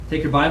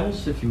Take your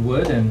Bibles, if you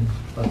would, and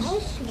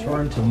let's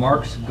turn to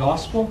Mark's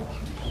Gospel,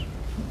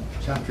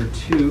 chapter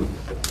 2.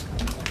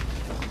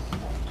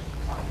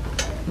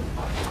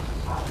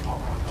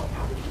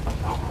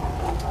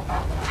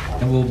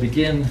 And we'll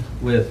begin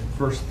with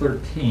verse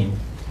 13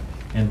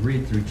 and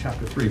read through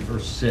chapter 3,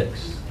 verse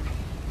 6.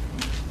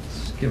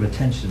 Let's give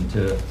attention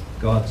to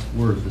God's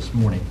word this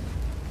morning.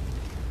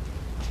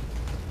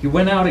 He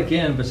went out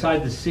again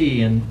beside the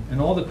sea, and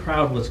all the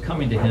crowd was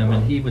coming to him,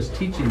 and he was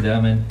teaching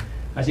them. And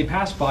as he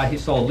passed by, he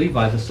saw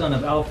Levi, the son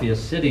of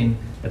Alphaeus, sitting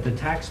at the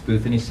tax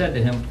booth, and he said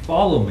to him,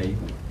 "Follow me."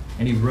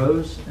 And he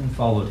rose and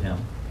followed him.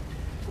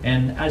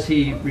 And as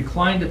he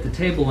reclined at the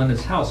table in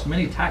his house,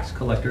 many tax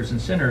collectors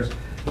and sinners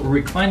were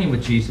reclining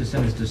with Jesus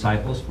and his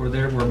disciples, for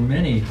there were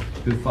many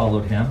who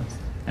followed him.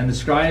 And the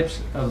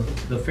scribes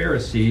of the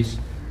Pharisees,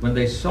 when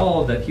they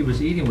saw that he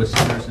was eating with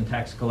sinners and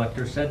tax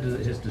collectors, said to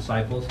his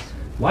disciples,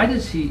 "Why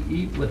does he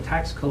eat with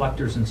tax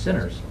collectors and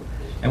sinners?"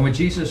 And when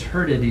Jesus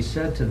heard it, he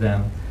said to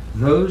them,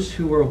 "Those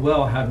who are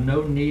well have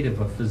no need of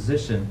a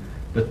physician,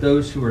 but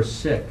those who are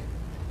sick.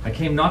 I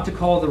came not to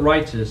call the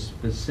righteous,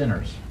 but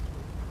sinners."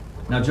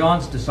 Now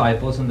John's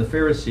disciples and the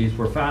Pharisees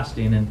were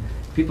fasting, and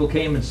people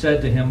came and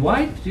said to him,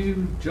 "Why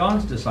do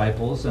John's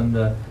disciples and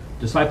the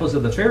disciples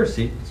of the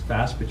Pharisees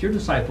fast, but your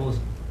disciples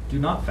do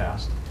not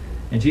fast?"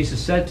 And Jesus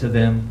said to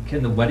them,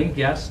 "Can the wedding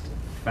guest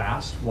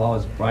fast while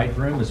his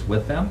bridegroom is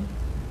with them?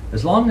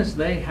 As long as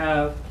they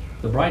have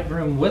the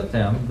bridegroom with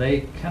them,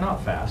 they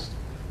cannot fast.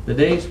 The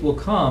days will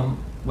come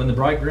when the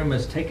bridegroom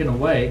is taken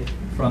away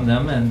from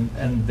them,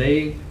 and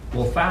they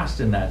will fast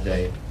in that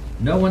day.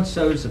 No one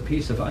sews a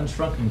piece of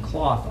unshrunken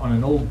cloth on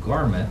an old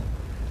garment.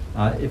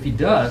 If he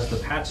does, the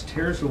patch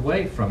tears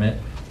away from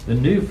it, the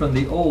new from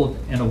the old,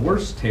 and a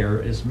worse tear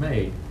is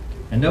made.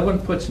 And no one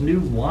puts new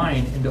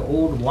wine into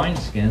old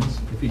wineskins.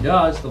 If he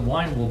does, the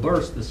wine will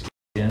burst the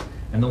skin,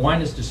 and the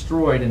wine is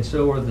destroyed, and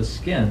so are the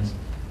skins.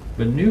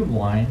 But new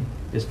wine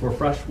is for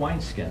fresh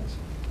wineskins."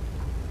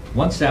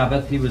 One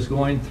Sabbath he was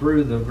going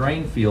through the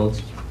grain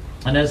fields,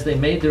 and as they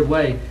made their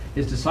way,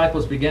 his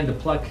disciples began to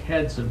pluck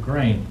heads of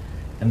grain.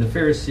 And the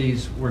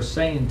Pharisees were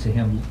saying to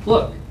him,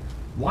 "Look,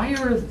 why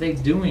are they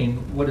doing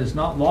what is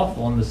not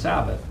lawful on the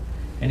Sabbath?"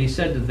 And he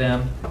said to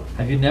them,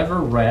 "Have you never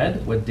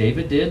read what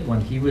David did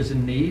when he was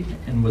in need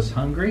and was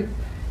hungry?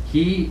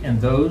 He and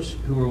those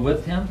who were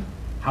with him,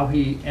 how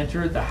he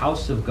entered the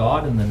house of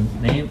God in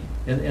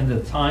the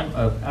time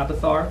of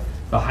Abiathar,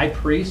 the high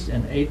priest,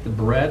 and ate the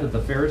bread of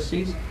the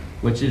Pharisees,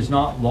 which is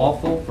not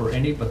lawful for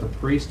any but the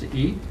priest to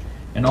eat,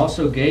 and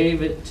also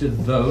gave it to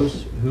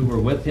those who were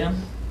with him."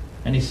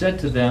 And he said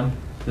to them,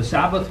 "The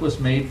Sabbath was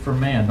made for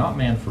man, not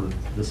man for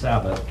the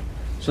Sabbath.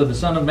 So the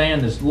Son of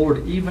Man is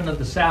Lord even of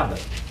the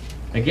Sabbath."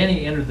 Again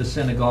he entered the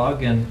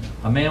synagogue, and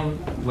a man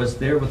was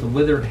there with a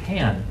withered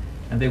hand,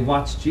 and they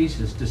watched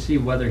Jesus to see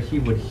whether he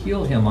would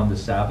heal him on the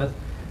Sabbath,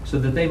 so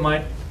that they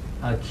might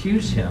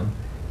accuse him.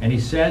 And he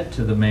said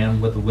to the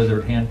man with the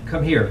withered hand,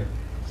 "Come here."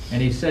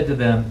 And he said to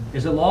them,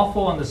 "Is it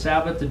lawful on the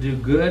Sabbath to do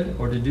good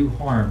or to do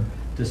harm,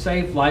 to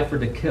save life or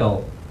to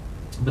kill?"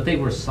 But they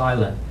were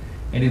silent.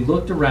 And he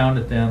looked around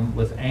at them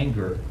with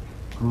anger,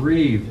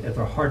 grieved at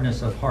their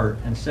hardness of heart,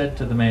 and said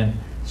to the man,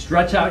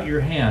 "Stretch out your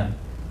hand."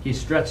 He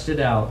stretched it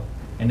out,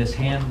 and his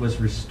hand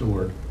was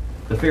restored.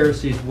 The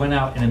Pharisees went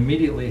out and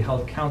immediately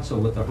held counsel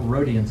with the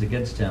Herodians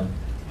against him,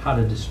 how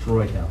to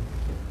destroy him.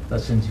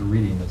 Thus ends the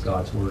reading of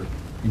God's word.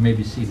 You may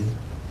be seated.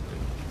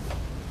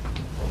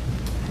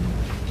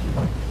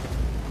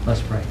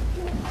 Let's pray.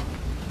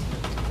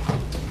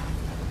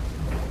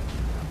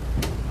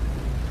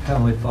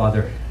 Heavenly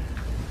Father,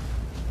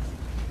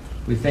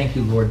 we thank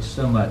you, Lord,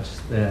 so much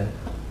that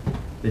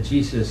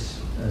Jesus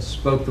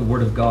spoke the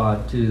word of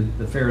God to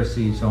the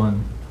Pharisees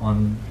on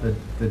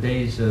the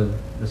days of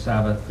the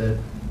Sabbath, that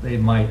they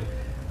might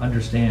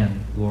understand,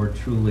 Lord,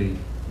 truly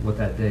what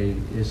that day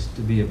is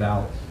to be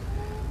about.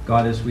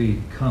 God, as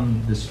we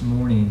come this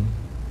morning,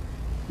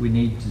 we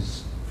need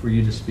for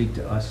you to speak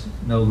to us,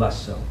 no less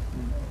so.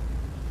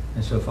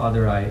 And so,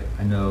 Father, I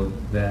know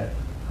that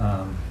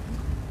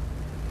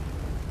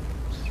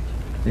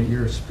that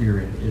your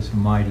Spirit is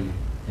mighty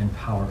and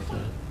powerful.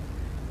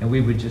 And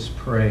we would just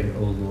pray,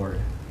 O Lord,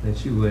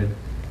 that you would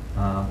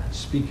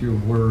speak your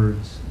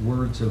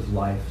words of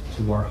life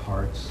to our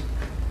hearts.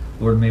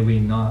 Lord, may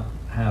we not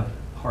have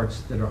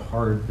hearts that are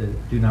hard,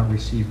 that do not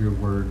receive your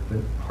word, but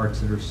hearts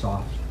that are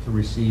soft to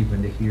receive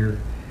and to hear.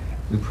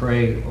 We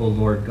pray, O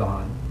Lord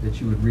God, that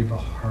you would reap a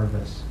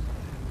harvest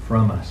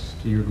from us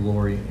to your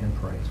glory and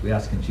praise. We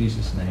ask in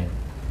Jesus' name,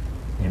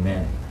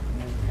 amen.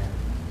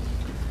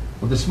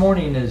 Well, this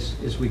morning,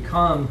 as we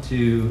come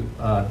to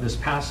this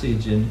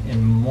passage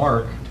in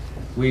Mark,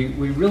 we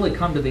really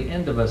come to the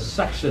end of a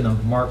section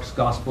of Mark's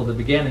gospel that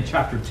began in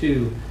chapter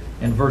 2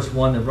 and verse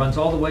 1 that runs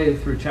all the way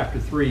through chapter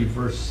 3,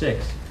 verse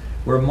 6,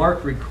 where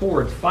Mark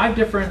records 5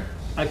 different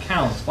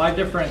accounts, 5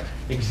 different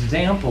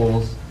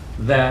examples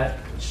that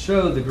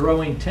show the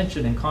growing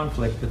tension and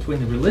conflict between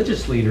the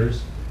religious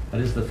leaders, that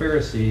is the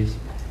Pharisees,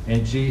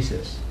 and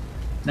Jesus.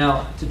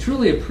 Now, to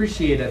truly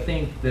appreciate, I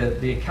think,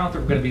 the account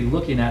that we're going to be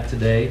looking at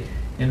today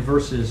in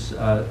verses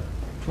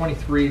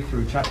 23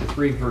 through chapter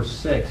 3, verse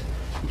 6,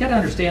 you got to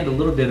understand a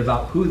little bit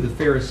about who the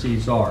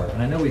Pharisees are.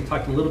 And I know we've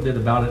talked a little bit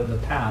about it in the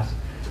past,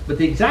 but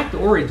the exact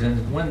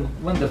origins,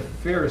 when the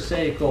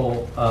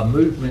Pharisaical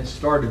movement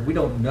started, we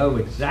don't know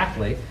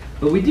exactly.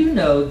 But we do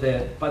know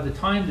that by the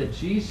time that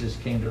Jesus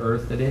came to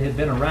earth, that it had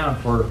been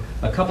around for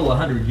a couple of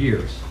hundred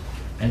years.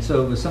 And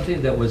so it was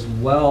something that was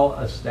well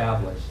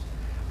established.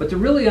 But to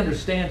really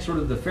understand sort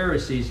of the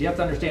Pharisees, you have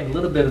to understand a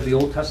little bit of the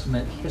Old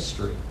Testament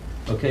history.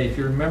 Okay, if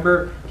you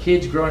remember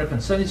kids growing up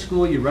in Sunday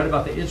school, you read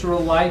about the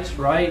Israelites,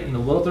 right, in the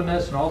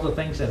wilderness and all the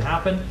things that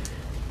happened.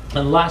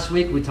 And last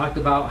week we talked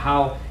about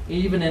how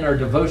even in our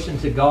devotion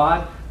to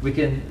God, we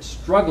can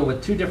struggle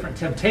with two different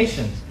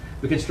temptations.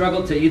 We can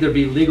struggle to either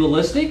be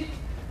legalistic,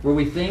 where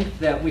we think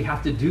that we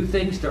have to do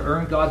things to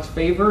earn God's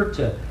favor,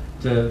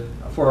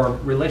 for our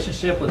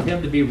relationship with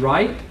Him to be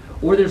right,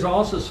 or there's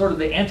also sort of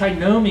the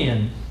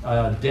antinomian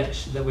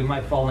ditch that we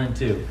might fall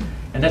into.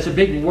 And that's a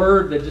big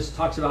word that just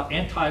talks about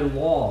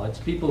anti-law. It's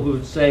people who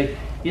would say,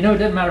 you know, it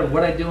doesn't matter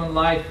what I do in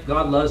life,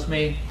 God loves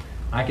me,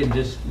 I can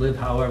just live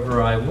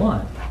however I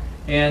want.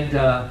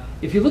 And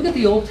if you look at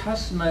the Old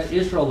Testament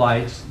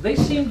Israelites, they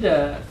seem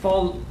to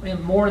fall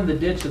more in the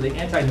ditch of the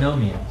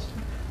antinomians.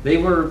 They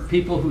were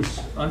people who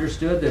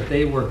understood that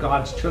they were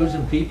God's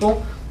chosen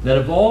people, that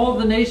of all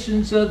the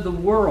nations of the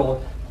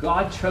world,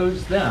 God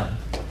chose them.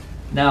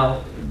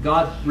 Now,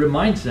 God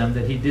reminds them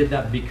that He did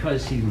that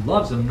because He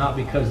loves them, not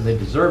because they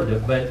deserved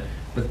it,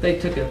 but they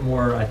took it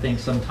more, I think,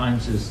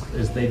 sometimes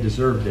as they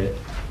deserved it.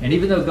 And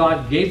even though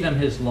God gave them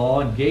His law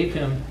and gave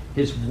Him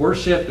His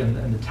worship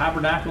and the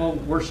tabernacle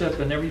worship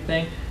and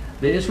everything,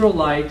 the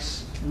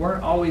Israelites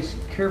weren't always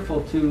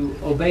careful to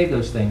obey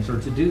those things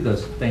or to do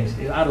those things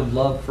out of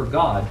love for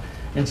God.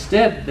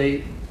 Instead,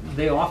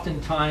 they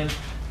oftentimes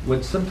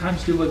would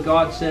sometimes do what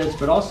God says,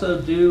 but also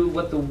do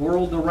what the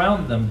world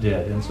around them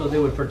did. And so they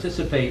would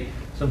participate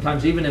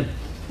sometimes even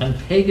in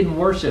pagan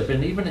worship,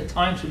 and even at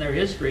times in their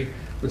history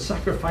would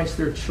sacrifice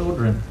their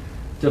children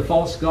to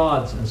false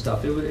gods and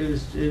stuff. It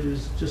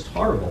was just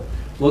horrible.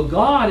 Well,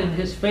 God, in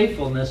His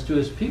faithfulness to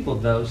His people,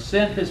 though,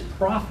 sent His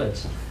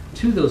prophets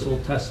to those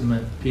Old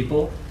Testament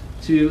people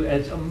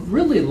as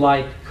really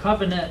like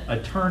covenant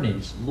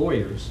attorneys,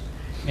 lawyers.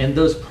 And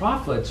those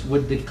prophets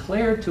would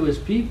declare to His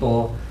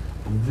people,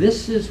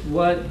 this is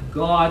what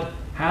God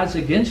has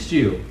against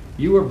you.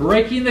 You are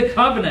breaking the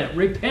covenant.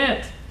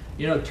 Repent.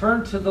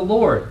 Turn to the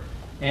Lord.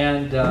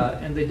 And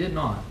they did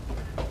not.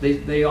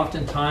 They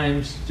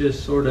oftentimes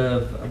just sort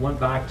of went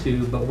back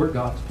to, but we're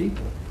God's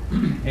people.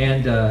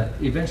 And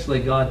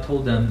eventually God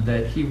told them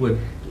that He would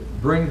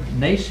bring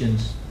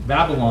nations,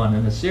 Babylon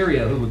and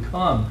Assyria, who would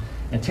come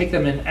and take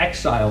them in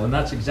exile. And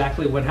that's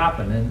exactly what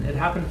happened. And it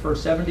happened for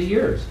 70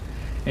 years.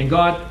 And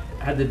God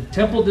had the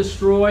temple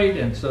destroyed,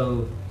 and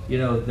so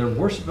their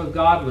worship of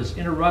God was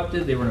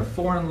interrupted. They were in a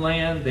foreign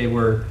land. They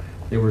were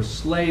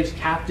slaves,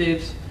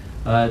 captives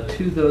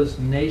to those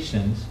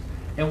nations.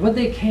 And when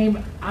they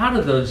came out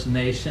of those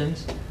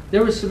nations,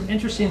 there were some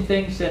interesting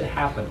things that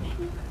happened.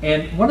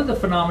 And one of the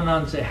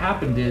phenomena that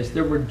happened is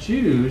there were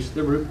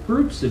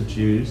groups of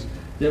Jews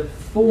that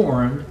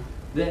formed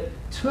that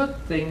took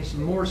things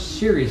more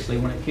seriously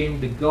when it came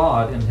to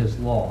God and His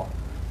law.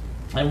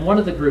 And one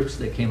of the groups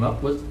that came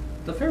up was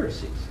the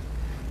Pharisees.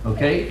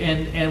 Okay,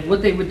 and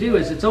what they would do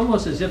is, it's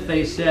almost as if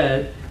they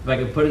said, if I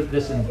could put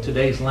this in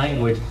today's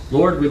language,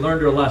 Lord, we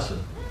learned our lesson.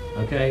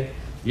 Okay,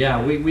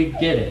 yeah, we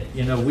get it.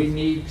 We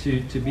need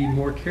to be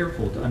more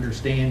careful to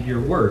understand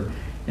your word.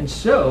 And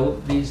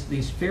so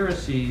these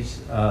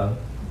Pharisees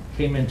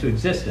came into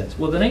existence.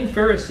 Well, the name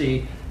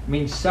Pharisee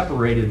means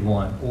separated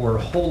one or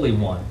holy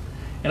one.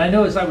 And I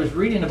know as I was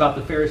reading about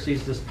the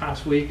Pharisees this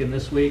past week and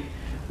this week,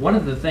 one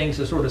of the things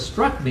that sort of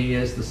struck me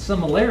is the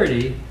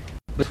similarity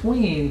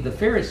between the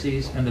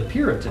Pharisees and the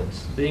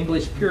Puritans, the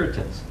English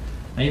Puritans.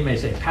 Now you may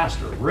say,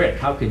 Pastor Rick,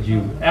 how could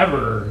you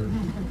ever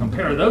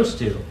compare those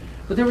two?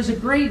 But there was a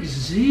great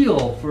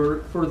zeal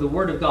for the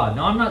Word of God.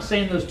 Now I'm not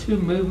saying those two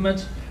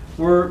movements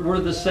were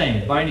the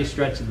same by any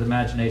stretch of the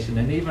imagination.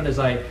 And even as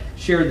I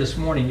shared this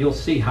morning, you'll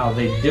see how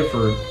they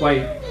differ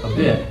quite a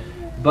bit.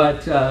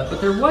 But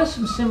there was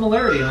some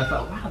similarity, and I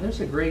thought, wow, there's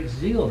a great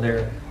zeal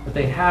there that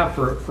they have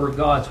for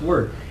God's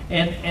Word.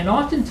 And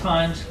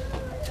oftentimes,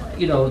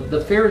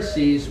 the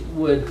Pharisees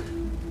would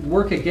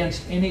work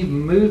against any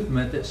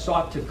movement that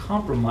sought to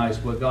compromise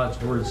what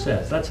God's Word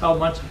says. That's how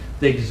much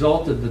they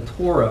exalted the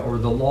Torah or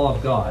the law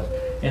of God.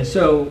 And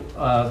so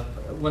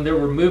when there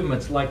were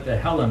movements like the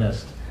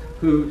Hellenists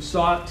who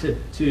sought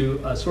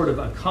to sort of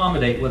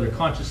accommodate, whether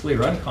consciously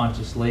or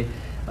unconsciously,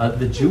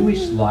 the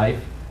Jewish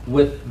life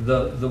with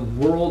the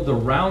world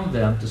around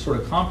them to sort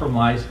of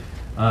compromise,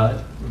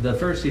 the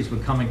Pharisees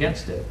would come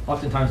against it.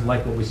 Oftentimes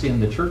like what we see in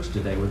the church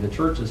today, where the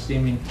church is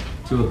seeming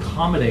to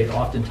accommodate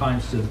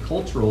oftentimes to the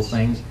cultural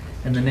things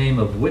in the name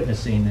of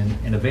witnessing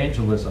and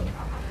evangelism.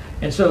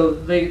 And so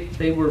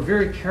they were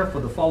very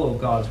careful to follow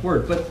God's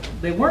word, but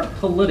they weren't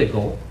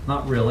political,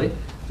 not really.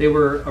 They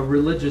were a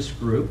religious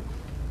group,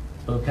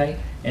 okay?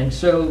 And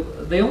so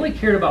they only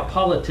cared about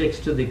politics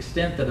to the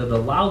extent that it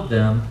allowed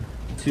them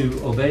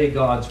to obey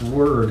God's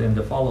word and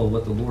to follow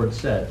what the Lord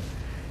said.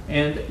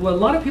 And what a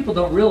lot of people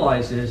don't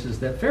realize is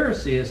that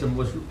Phariseeism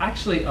was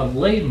actually a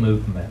lay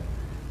movement,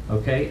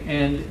 okay?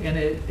 And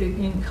it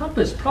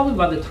encompassed, probably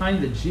by the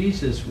time that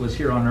Jesus was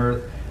here on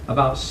earth,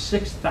 about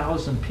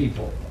 6,000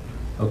 people,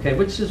 okay?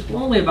 Which is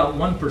only about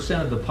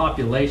 1% of the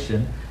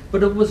population,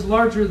 but it was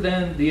larger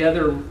than the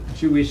other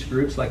Jewish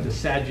groups like the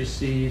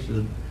Sadducees,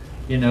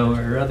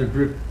 or other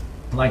group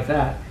like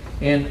that.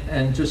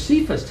 And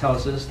Josephus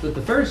tells us that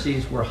the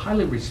Pharisees were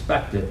highly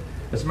respected.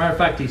 As a matter of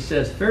fact, he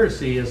says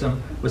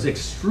Phariseeism was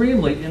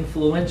extremely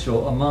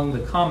influential among the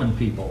common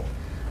people.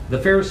 The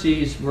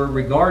Pharisees were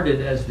regarded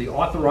as the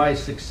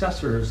authorized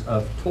successors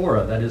of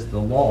Torah, that is the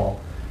law,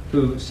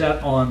 who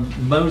sat on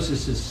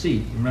Moses'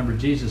 seat. Remember,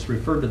 Jesus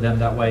referred to them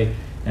that way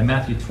in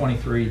Matthew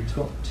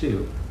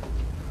 23:2.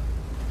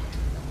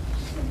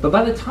 But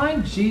by the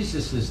time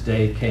Jesus'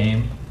 day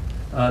came,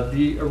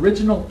 the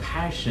original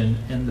passion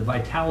and the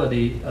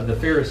vitality of the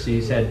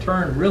Pharisees had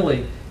turned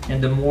really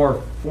into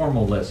more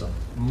formalism,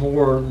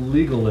 more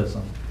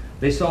legalism.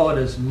 They saw it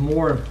as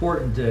more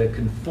important to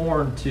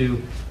conform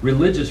to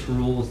religious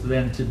rules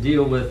than to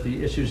deal with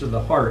the issues of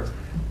the heart.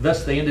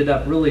 Thus, they ended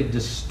up really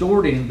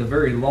distorting the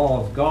very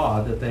law of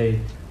God that they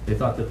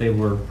thought that they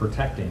were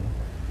protecting.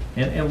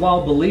 And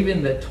while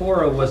believing that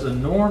Torah was a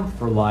norm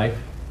for life,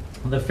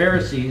 the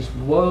Pharisees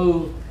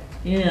wove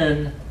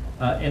in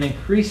an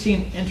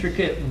increasing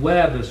intricate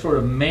web of sort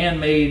of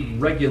man-made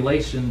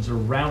regulations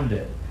around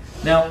it.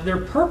 Now, their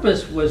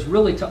purpose was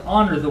really to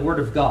honor the Word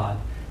of God.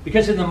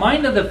 Because in the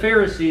mind of the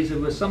Pharisees, it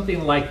was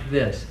something like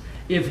this.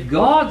 If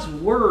God's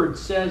Word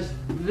says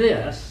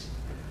this,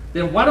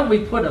 then why don't we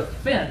put a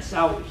fence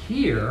out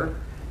here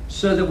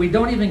so that we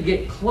don't even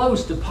get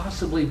close to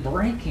possibly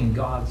breaking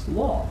God's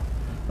law?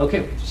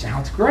 Okay,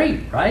 sounds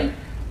great, right?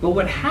 But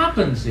what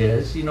happens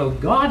is,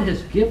 God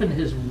has given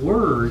His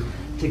Word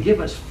to give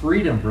us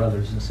freedom,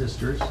 brothers and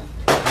sisters.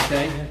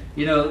 Okay?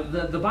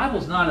 The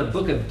Bible's not a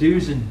book of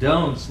do's and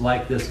don'ts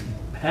like this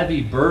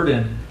heavy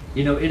burden.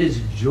 It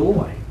is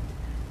joy.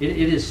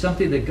 It is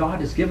something that God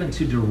has given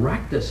to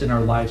direct us in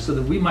our lives so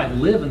that we might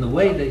live in the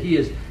way that He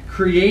has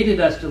created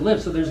us to live.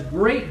 So there's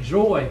great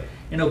joy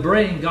in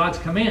obeying God's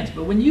commands.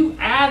 But when you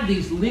add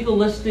these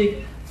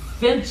legalistic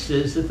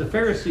fences that the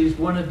Pharisees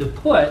wanted to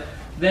put,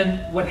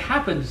 then what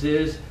happens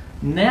is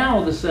now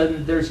all of a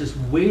sudden there's this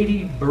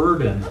weighty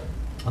burden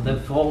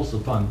that falls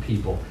upon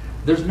people.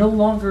 There's no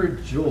longer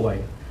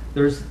joy.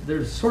 There's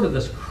sort of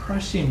this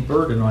crushing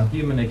burden on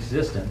human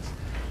existence.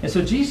 And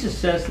so Jesus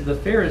says to the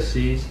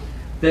Pharisees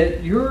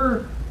that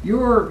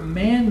your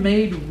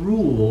man-made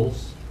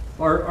rules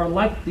are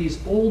like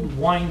these old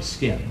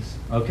wineskins,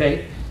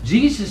 okay?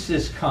 Jesus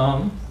has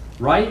come,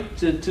 right,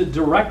 to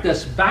direct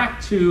us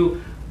back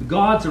to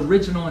God's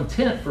original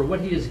intent for what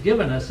He has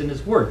given us in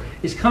His Word.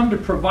 He's come to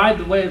provide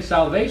the way of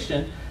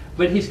salvation,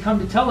 but He's come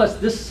to tell us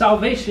this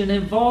salvation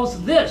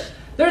involves this.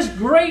 There's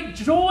great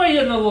joy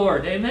in the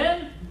Lord,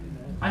 amen?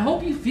 I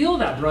hope you feel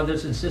that,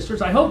 brothers and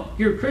sisters. I hope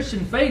your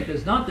Christian faith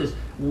is not this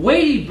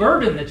weighty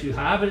burden that you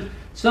have. It's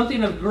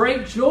something of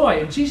great joy.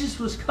 And Jesus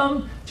was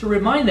come to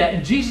remind that.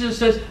 And Jesus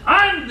says,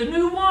 I'm the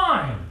new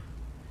wine.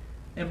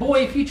 And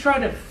boy, if you try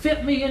to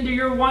fit me into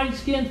your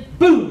wineskins,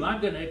 boom, I'm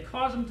going to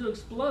cause them to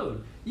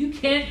explode. You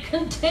can't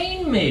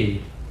contain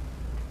me.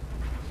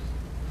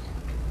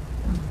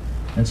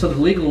 And so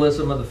the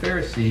legalism of the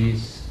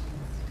Pharisees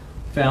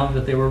found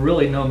that they were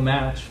really no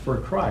match for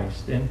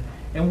Christ.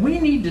 And we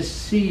need to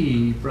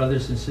see,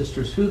 brothers and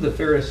sisters, who the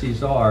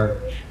Pharisees are,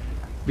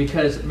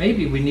 because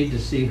maybe we need to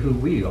see who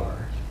we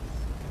are.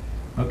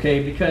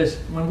 Okay, because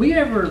when we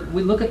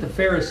look at the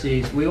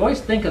Pharisees, we always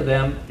think of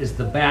them as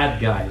the bad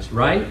guys,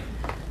 right?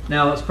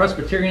 Now, as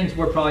Presbyterians,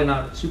 we're probably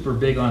not super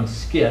big on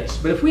skits,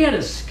 but if we had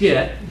a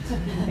skit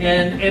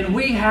and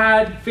we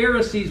had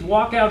Pharisees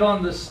walk out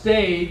on the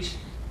stage,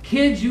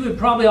 kids, you would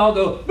probably all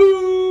go,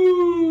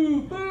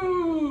 boo,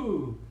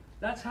 boo.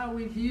 That's how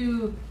we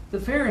view the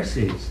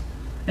Pharisees.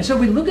 And so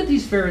we look at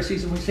these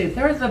Pharisees and we say,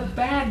 they're the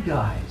bad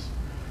guys.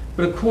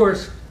 But of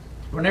course,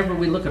 whenever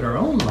we look at our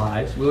own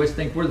lives, we always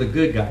think we're the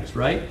good guys,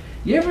 right?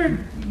 You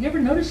ever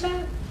notice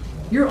that?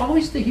 You're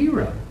always the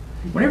hero.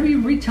 Whenever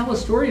you retell a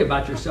story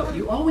about yourself,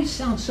 you always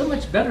sound so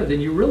much better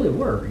than you really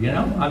were,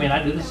 I mean,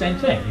 I do the same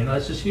thing.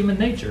 That's just human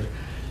nature.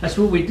 That's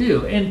what we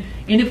do. And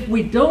if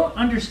we don't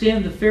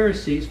understand the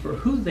Pharisees for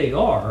who they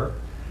are,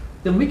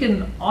 then we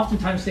can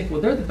oftentimes think,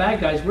 well, they're the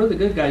bad guys, we're the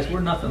good guys, we're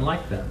nothing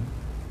like them.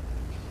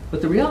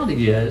 But the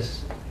reality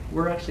is,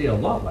 we're actually a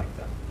lot like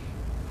them.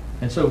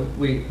 And so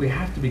we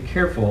have to be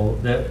careful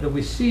that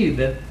we see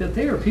that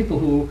they are people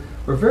who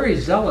were very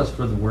zealous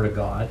for the Word of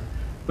God,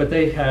 but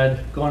they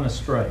had gone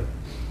astray.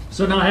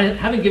 So now,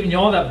 having given you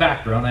all that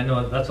background, I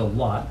know that's a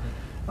lot,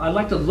 I'd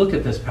like to look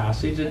at this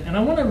passage, and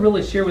I want to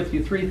really share with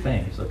you three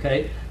things,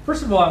 okay?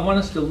 First of all, I want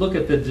us to look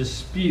at the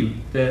dispute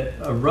that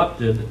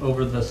erupted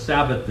over the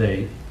Sabbath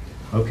day,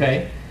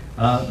 okay?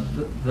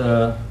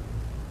 The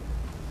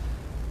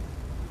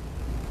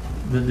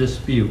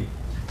dispute.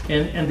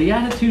 And the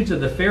attitudes of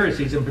the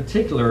Pharisees in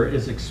particular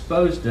is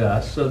exposed to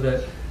us so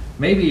that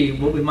maybe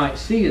what we might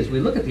see as we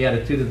look at the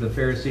attitude of the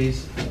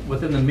Pharisees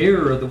within the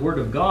mirror of the Word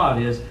of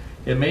God is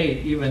it may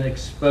even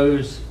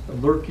expose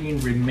lurking,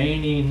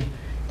 remaining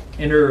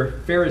inner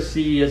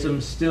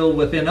Phariseeism still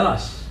within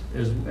us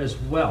as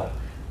well.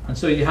 And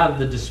so you have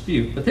the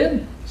dispute. But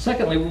then,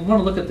 secondly, we want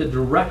to look at the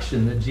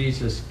direction that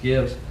Jesus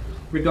gives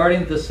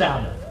regarding the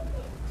Sabbath.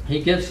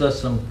 He gives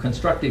us some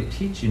constructive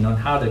teaching on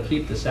how to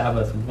keep the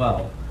Sabbath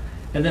well.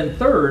 And then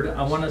third,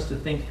 I want us to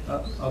think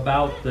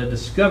about the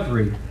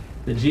discovery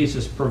that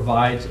Jesus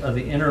provides of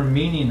the inner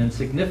meaning and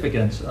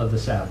significance of the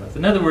Sabbath.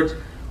 In other words,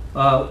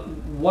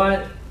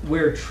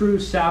 where true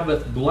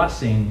Sabbath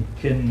blessing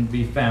can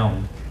be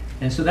found.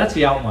 And so that's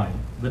the outline: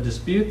 the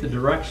dispute, the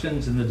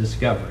directions, and the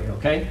discovery.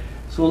 Okay?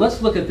 So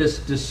let's look at this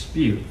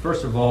dispute.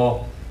 First of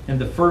all, in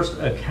the first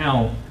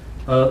account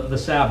of the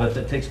Sabbath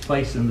that takes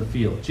place in the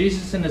field.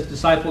 Jesus and his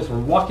disciples were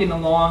walking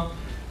along.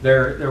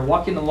 They're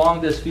walking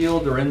along this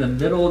field. They're in the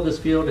middle of this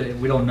field.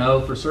 We don't know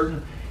for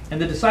certain.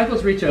 And the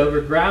disciples reach over,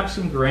 grab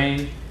some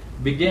grain,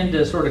 begin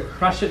to sort of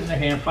crush it in their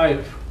hand,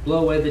 probably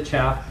blow away the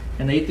chaff,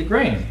 and they eat the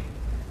grain.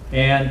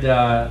 And,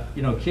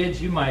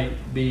 kids, you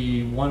might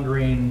be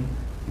wondering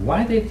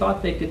why they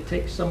thought they could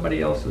take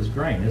somebody else's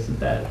grain. Isn't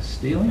that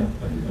stealing?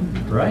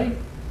 Right?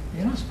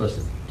 You're not supposed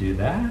to do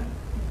that.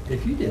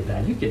 If you did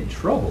that, you'd get in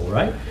trouble,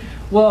 right?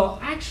 Well,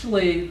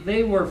 actually,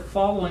 they were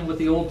following what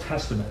the Old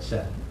Testament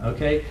said,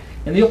 okay?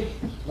 In the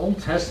Old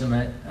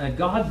Testament,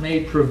 God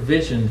made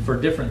provision for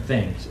different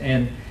things.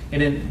 And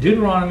in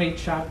Deuteronomy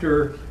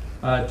chapter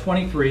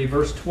 23,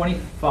 verse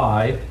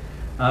 25,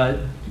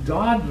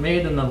 God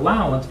made an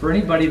allowance for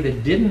anybody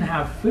that didn't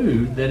have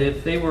food, that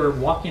if they were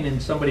walking in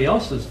somebody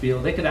else's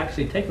field, they could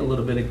actually take a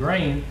little bit of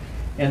grain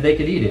and they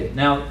could eat it.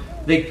 Now,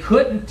 they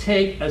couldn't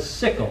take a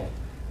sickle.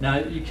 Now,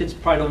 you kids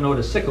probably don't know what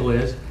a sickle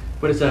is,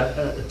 but it's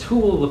a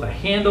tool with a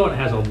handle, and it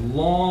has a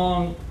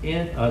long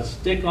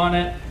stick on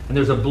it, and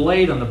there's a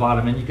blade on the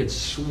bottom, and you could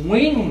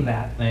swing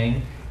that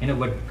thing, and it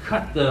would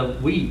cut the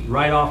wheat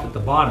right off at the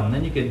bottom. And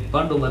then you could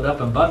bundle it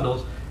up in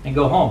bundles and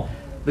go home.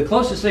 The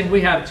closest thing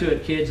we have to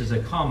it, kids, is a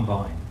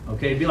combine.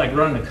 Okay, it'd be like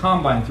running a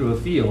combine through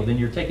a field, and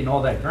you're taking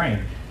all that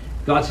grain.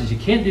 God says you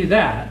can't do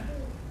that,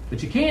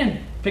 but you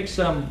can pick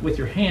some with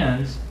your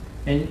hands,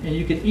 and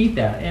you can eat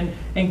that.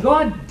 And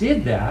God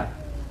did that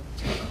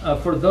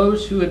for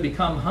those who had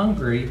become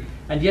hungry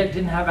and yet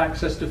didn't have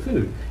access to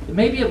food.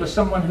 Maybe it was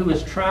someone who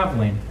was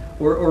traveling,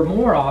 or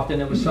more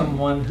often it was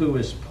someone who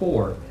was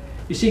poor.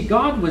 You see,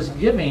 God was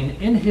giving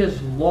in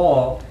his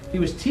law, he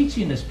was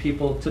teaching his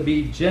people to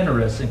be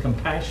generous and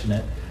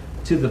compassionate,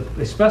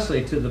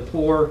 especially to the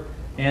poor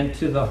and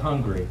to the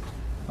hungry.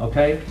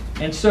 Okay?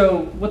 And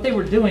so what they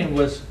were doing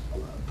was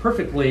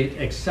perfectly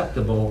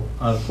acceptable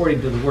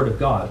according to the Word of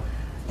God.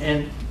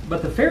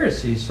 But the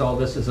Pharisees saw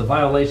this as a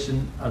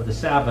violation of the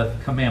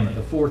Sabbath commandment,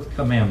 the fourth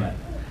commandment.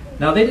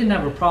 Now, they didn't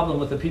have a problem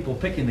with the people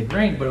picking the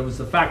grain, but it was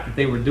the fact that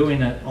they were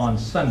doing it on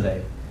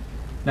Sunday.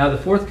 Now, the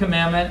fourth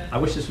commandment, I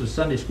wish this was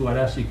Sunday school. I'd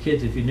ask you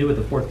kids if you knew what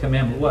the fourth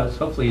commandment was.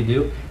 Hopefully you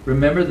do.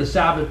 Remember the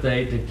Sabbath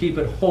day to keep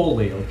it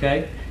holy,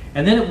 okay?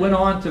 And then it went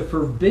on to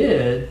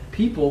forbid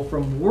people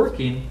from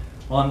working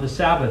on the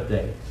Sabbath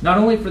day. Not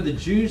only for the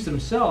Jews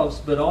themselves,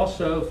 but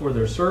also for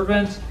their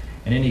servants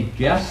and any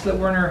guests that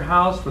were in their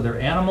house, for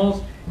their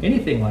animals,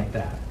 anything like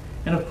that.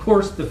 And of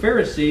course, the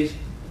Pharisees,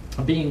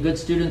 being good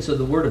students of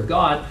the Word of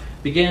God,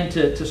 began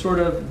to sort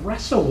of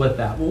wrestle with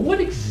that. Well, what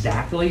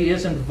exactly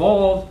is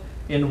involved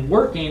in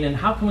working, and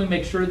how can we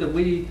make sure that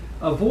we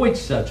avoid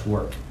such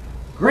work?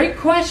 Great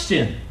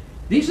question.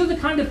 These are the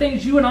kind of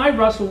things you and I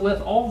wrestle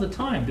with all the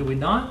time, do we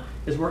not?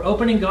 As we're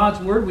opening God's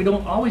Word, we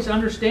don't always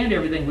understand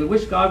everything. We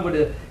wish God would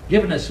have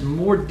given us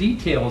more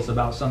details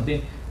about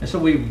something, and so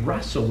we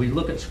wrestle. We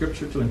look at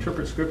Scripture to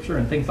interpret Scripture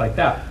and things like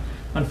that.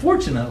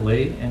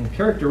 Unfortunately, and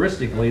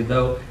characteristically,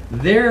 though,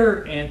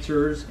 their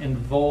answers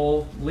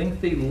involve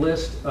lengthy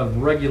lists of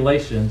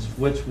regulations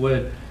which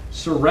would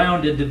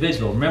surround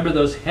individuals. Remember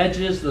those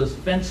hedges, those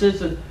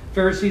fences that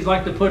Pharisees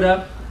like to put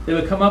up? They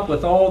would come up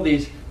with all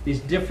these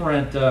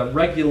different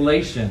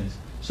regulations.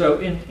 So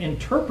in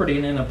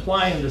interpreting and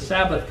applying the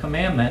Sabbath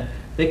commandment,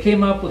 they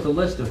came up with a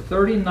list of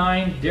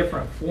 39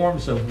 different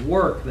forms of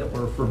work that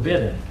were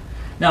forbidden.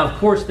 Now, of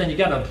course, then you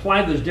got to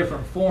apply those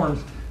different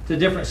forms to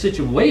different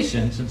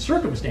situations and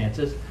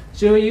circumstances.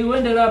 So you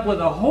ended up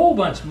with a whole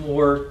bunch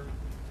more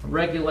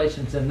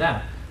regulations than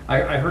that.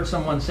 I heard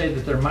someone say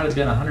that there might have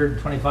been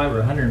 125 or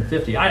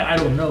 150. I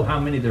don't know how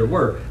many there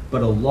were,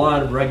 but a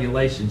lot of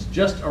regulations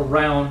just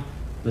around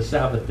the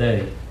Sabbath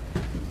day.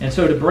 And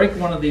so to break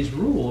one of these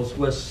rules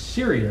was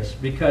serious,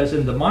 because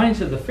in the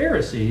minds of the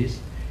Pharisees,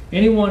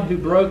 anyone who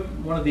broke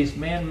one of these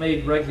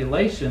man-made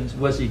regulations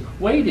was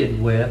equated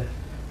with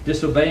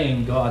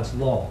disobeying God's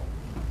law.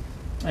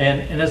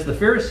 And as the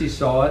Pharisees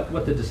saw it,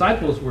 what the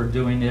disciples were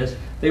doing is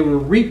they were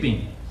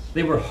reaping,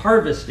 they were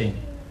harvesting,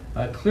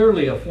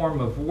 clearly a form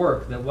of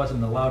work that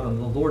wasn't allowed on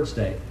the Lord's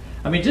Day.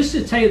 I mean, just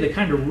to tell you the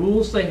kind of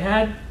rules they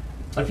had,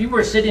 if you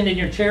were sitting in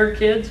your chair,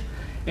 kids,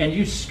 and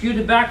you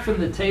scooted back from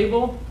the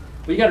table,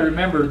 well, you got to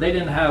remember, they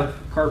didn't have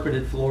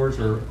carpeted floors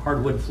or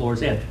hardwood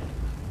floors. They had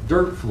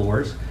dirt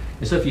floors.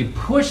 And so if you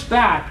push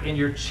back and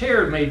your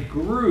chair made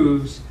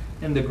grooves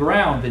in the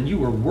ground, then you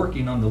were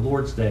working on the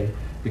Lord's Day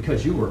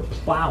because you were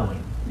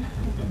plowing.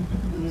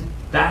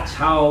 That's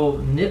how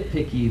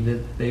nitpicky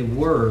that they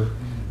were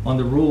on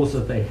the rules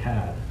that they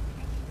had.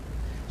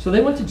 So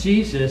they went to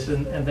Jesus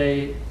and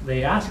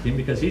they asked him,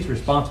 because he's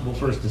responsible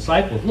for his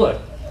disciples,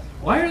 look,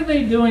 why are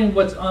they doing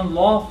what's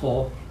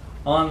unlawful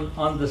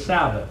on the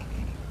Sabbath?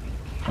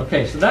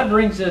 Okay, so that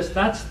brings us,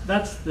 that's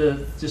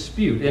the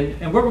dispute.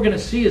 And what we're going to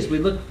see as we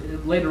look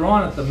later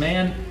on at the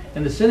man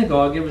in the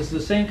synagogue, it was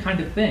the same kind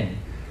of thing.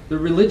 The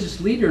religious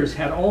leaders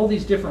had all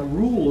these different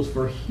rules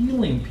for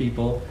healing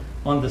people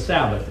on the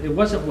Sabbath. It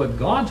wasn't what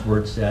God's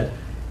word said,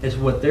 it's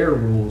what their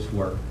rules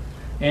were.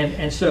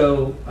 And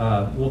so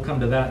we'll come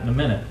to that in a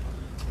minute.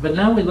 But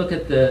now we look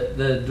at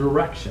the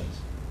directions,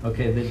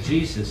 okay, that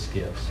Jesus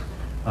gives,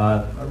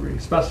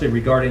 especially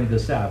regarding the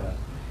Sabbath.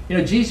 You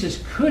know,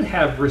 Jesus could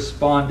have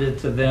responded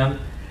to them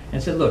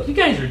and said, look, you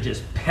guys are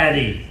just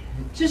petty.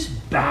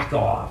 Just back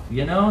off,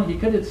 you know. He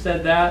could have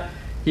said that.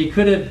 He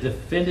could have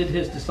defended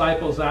his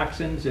disciples'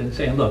 actions and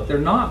saying, look, they're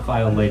not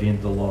violating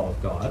the law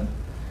of God.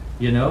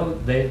 You know,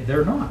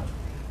 they're not.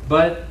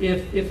 But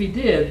if he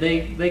did,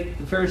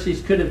 the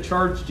Pharisees could have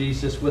charged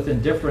Jesus with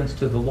indifference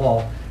to the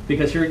law,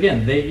 because here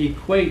again, they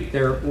equate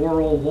their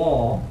oral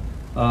law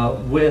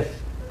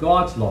with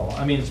God's law.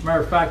 I mean, as a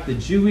matter of fact, the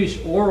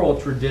Jewish oral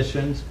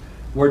traditions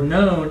were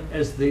known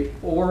as the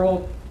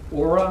oral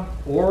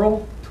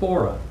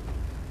Torah,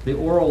 the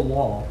oral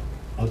law.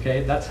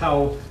 Okay, that's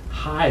how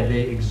high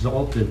they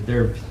exalted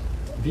their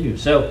view.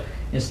 So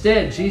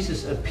instead,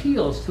 Jesus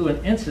appeals to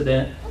an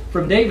incident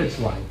from David's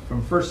life,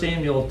 from 1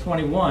 Samuel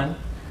 21,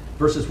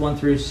 verses 1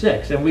 through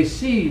 6. And we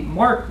see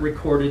Mark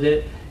recorded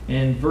it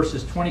in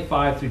verses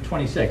 25 through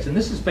 26. And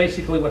this is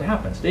basically what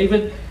happens.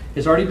 David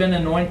has already been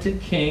anointed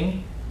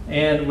king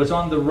and was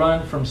on the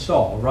run from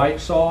Saul, right?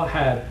 Saul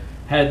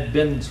had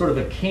been sort of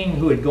a king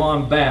who had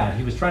gone bad.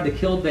 He was trying to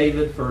kill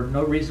David for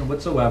no reason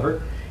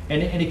whatsoever.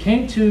 And he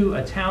came to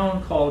a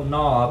town called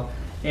Nob,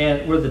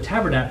 and where the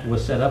tabernacle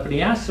was set up, and he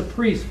asked the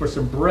priest for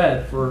some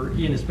bread for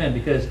he and his men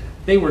because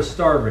they were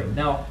starving.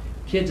 Now,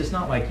 kids, it's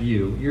not like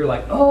you. You're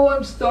like, oh,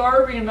 I'm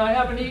starving and I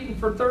haven't eaten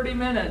for 30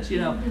 minutes. You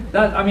know,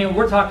 that, I mean,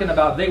 we're talking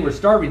about they were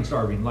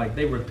starving, like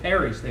they would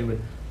perish. They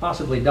would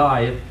possibly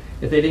die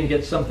if they didn't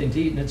get something to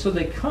eat. And so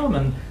they come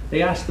and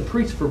they ask the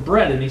priest for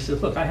bread, and he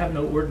says, look, I have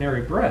no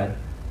ordinary bread.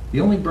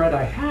 The only bread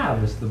I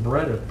have is the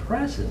bread of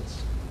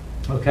presence.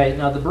 Okay,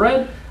 now the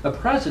bread of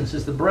presence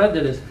is the bread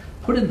that is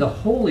put in the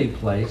holy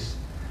place,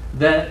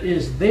 that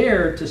is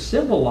there to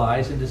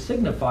symbolize and to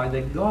signify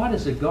that God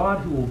is a God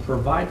who will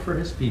provide for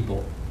his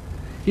people.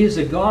 He is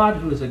a God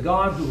who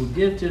will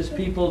give to his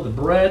people the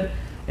bread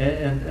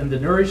and the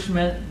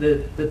nourishment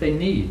that they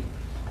need.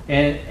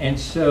 And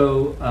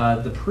so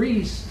the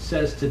priest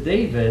says to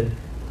David,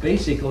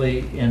 basically,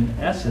 in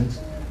essence,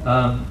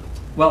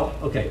 well,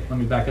 okay, let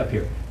me back up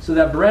here. So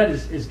that bread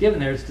is given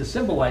there, it's to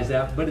symbolize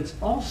that, but it's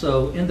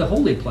also in the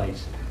holy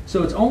place.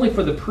 So it's only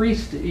for the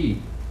priest to eat.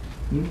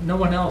 No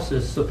one else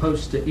is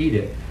supposed to eat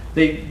it.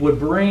 They would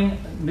bring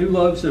new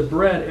loaves of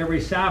bread every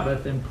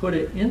Sabbath and put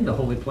it in the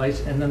holy place,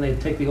 and then they'd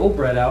take the old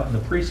bread out and the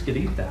priest could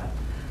eat that.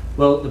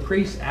 Well, the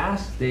priest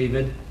asked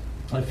David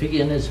if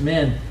he and his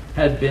men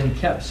had been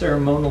kept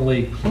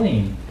ceremonially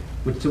clean,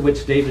 to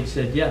which David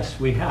said, yes,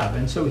 we have.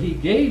 And so he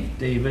gave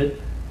David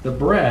the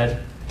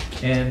bread,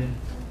 and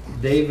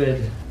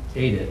David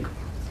ate it.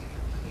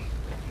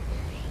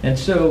 And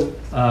so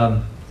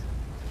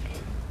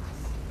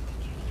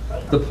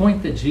the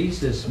point that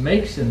Jesus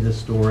makes in this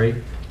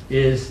story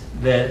is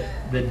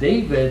that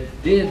David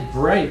did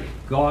break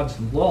God's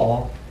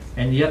law,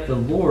 and yet the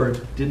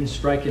Lord didn't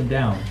strike him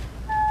down.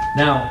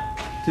 Now,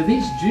 to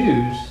these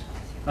Jews,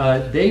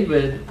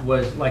 David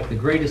was like the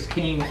greatest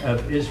king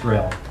of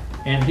Israel,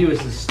 and he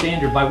was the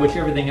standard by which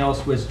everything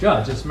else was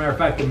judged. As a matter of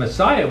fact, the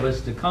Messiah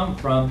was to come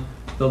from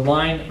the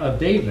line of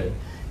David.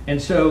 And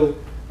so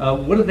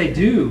what do they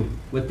do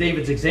with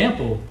David's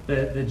example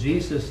that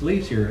Jesus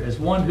leaves here as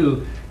one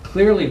who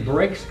clearly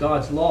breaks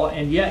God's law,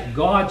 and yet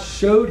God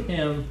showed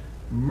him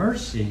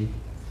mercy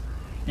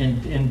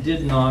and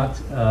did not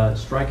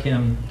strike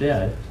him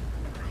dead?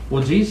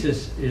 Well,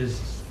 Jesus is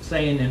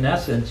saying, in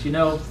essence, you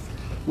know,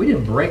 we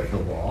didn't break the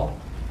law,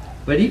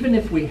 but even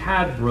if we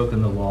had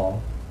broken the law,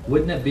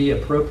 wouldn't it be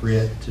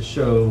appropriate to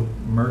show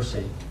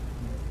mercy?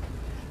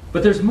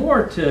 But there's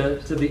more to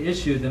the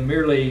issue than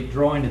merely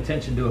drawing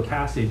attention to a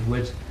passage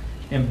which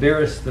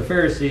embarrassed the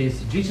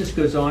Pharisees. Jesus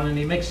goes on and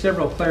he makes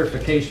several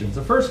clarifications.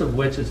 The first of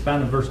which is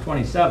found in verse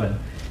 27.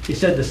 He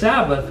said the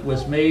Sabbath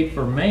was made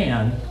for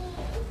man,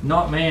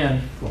 not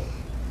man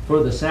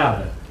for the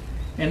Sabbath.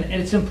 And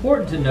it's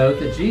important to note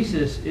that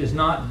Jesus is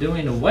not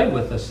doing away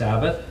with the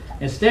Sabbath.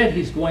 Instead,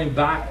 he's going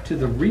back to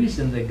the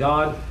reason that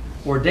God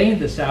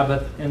ordained the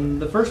Sabbath in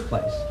the first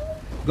place.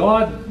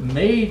 God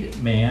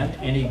made man,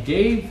 and he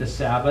gave the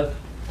Sabbath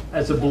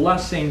as a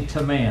blessing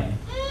to man.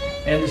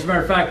 And as a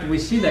matter of fact, we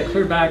see that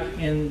clear back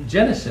in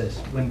Genesis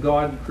when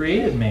God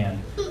created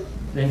man.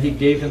 Then he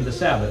gave him the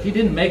Sabbath. He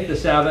didn't make the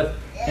Sabbath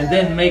and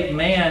then make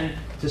man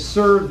to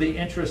serve the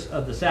interests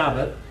of the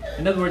Sabbath.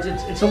 In other words,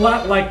 it's a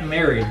lot like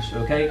marriage,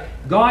 okay?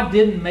 God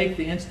didn't make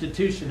the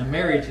institution of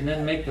marriage and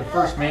then make the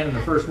first man and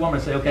the first woman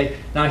say, okay,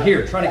 now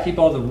here, try to keep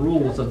all the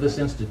rules of this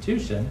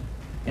institution.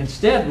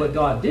 Instead, what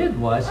God did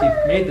was he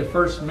made the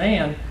first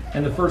man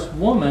and the first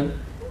woman,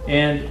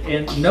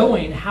 and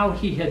knowing how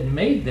he had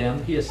made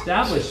them, he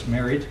established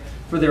marriage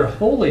for their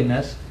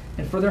holiness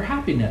and for their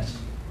happiness.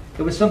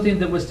 It was something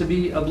that was to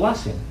be a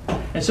blessing.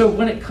 And so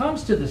when it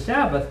comes to the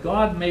Sabbath,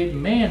 God made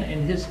man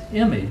in his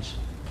image.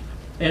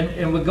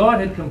 And when God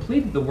had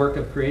completed the work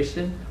of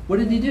creation, what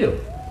did he do?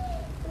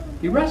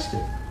 He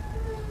rested.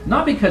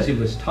 Not because he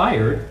was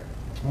tired,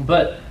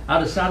 but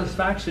out of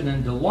satisfaction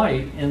and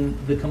delight in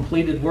the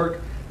completed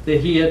work that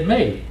he had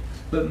made.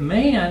 But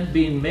man,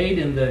 being made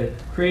in the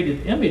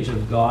created image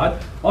of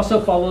God,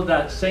 also followed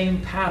that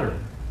same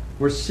pattern,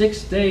 where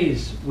 6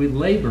 days we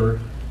labor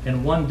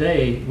and 1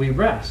 day we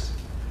rest.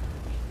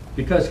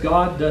 Because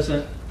God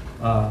doesn't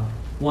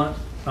want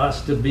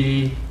us to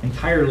be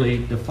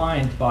entirely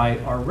defined by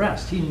our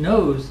rest. He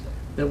knows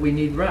that we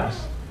need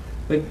rest.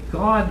 But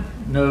God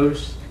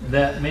knows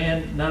that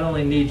man not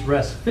only needs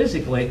rest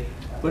physically,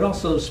 but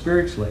also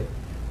spiritually.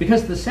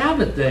 Because the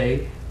Sabbath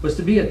day was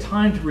to be a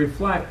time to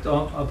reflect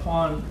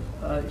upon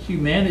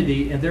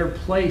humanity and their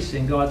place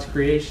in God's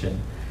creation.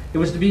 It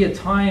was to be a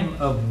time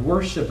of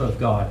worship of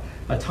God,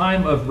 a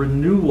time of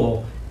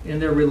renewal in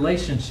their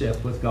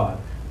relationship with God.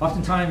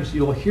 Oftentimes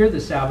you'll hear the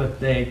Sabbath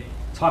day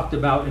talked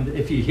about, and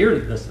if you hear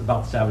this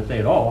about the Sabbath day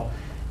at all,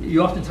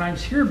 you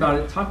oftentimes hear about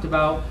it talked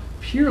about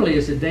purely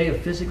as a day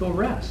of physical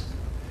rest.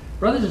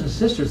 Brothers and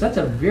sisters, that's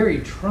a very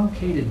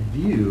truncated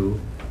view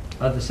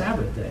of the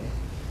Sabbath day.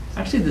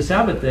 Actually, the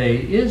Sabbath day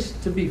is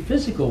to be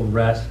physical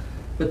rest,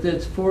 but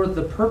it's for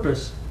the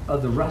purpose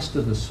of the rest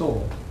of the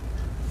soul,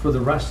 for the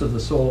rest of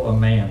the soul of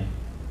man.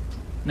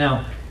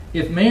 Now,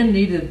 if man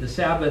needed the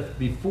Sabbath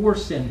before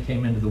sin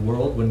came into the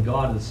world, when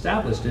God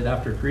established it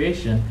after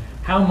creation,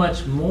 how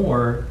much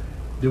more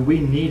do we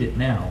need it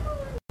now?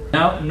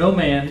 Now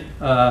man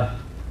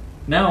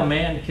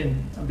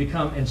can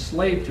become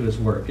enslaved to his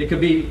work. It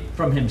could be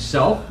from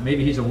himself.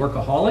 Maybe he's a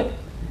workaholic.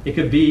 It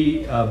could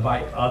be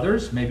by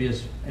others. Maybe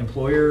his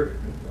employer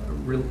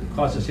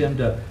causes him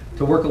to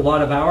work a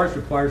lot of hours,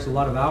 requires a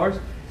lot of hours.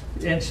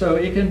 And so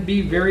it can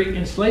be very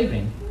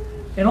enslaving.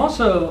 And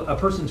also, a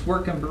person's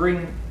work can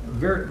bring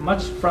very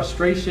much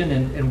frustration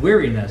and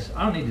weariness.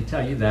 I don't need to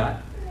tell you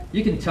that.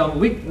 You can tell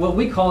me, what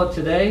we call it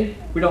today,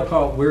 we don't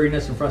call it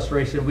weariness and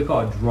frustration, we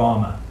call it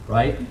drama,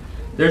 right?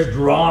 There's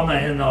drama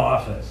in the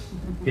office.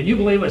 Can you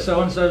believe what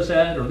so-and-so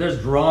said? Or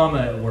there's drama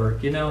at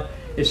work, you know?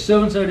 If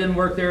so-and-so didn't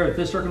work there, if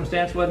this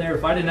circumstance wasn't there,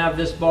 if I didn't have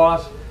this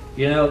boss,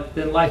 you know,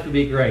 then life would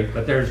be great,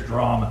 but there's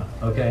drama,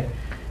 okay?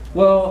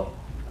 Well,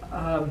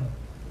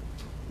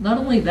 not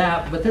only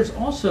that, but there's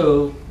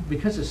also,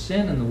 because of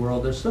sin in the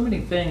world, there's so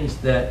many things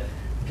that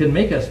can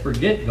make us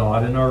forget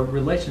God and our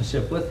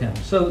relationship with Him.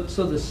 So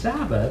the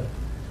Sabbath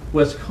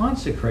was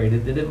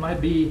consecrated that it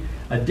might be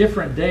a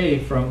different day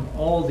from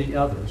all the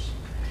others.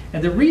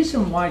 And the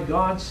reason why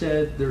God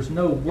said there's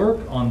no work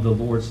on the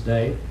Lord's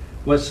day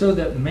was so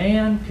that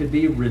man could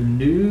be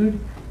renewed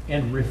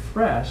and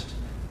refreshed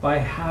by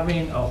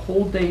having a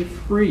whole day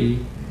free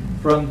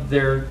from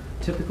their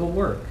typical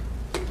work.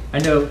 I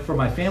know for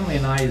my family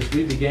and I, as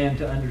we began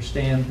to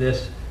understand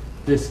this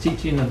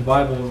teaching of the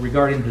Bible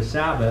regarding the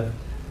Sabbath,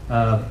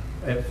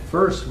 at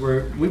first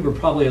we were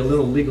probably a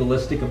little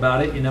legalistic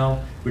about it. You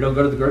know, we don't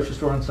go to the grocery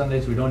store on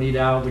Sundays, we don't eat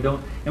out,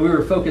 and we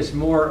were focused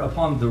more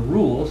upon the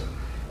rules.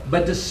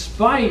 But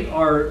despite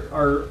our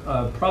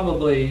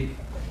probably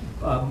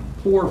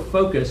poor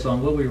focus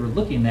on what we were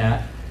looking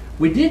at,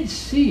 we did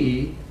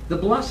see the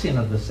blessing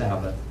of the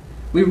Sabbath.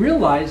 We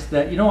realized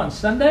that, you know, on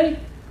Sunday,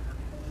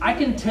 I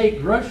can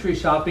take grocery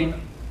shopping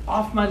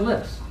off my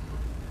list.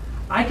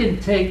 I can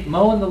take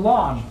mowing the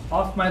lawn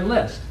off my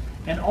list.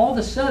 And all of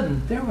a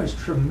sudden, there was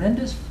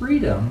tremendous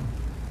freedom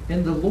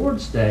in the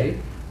Lord's Day,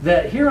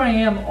 that here I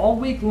am all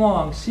week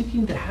long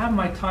seeking to have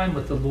my time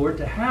with the Lord,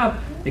 to have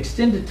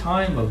extended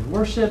time of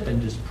worship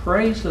and just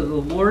praise to the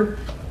Lord.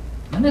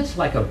 And it's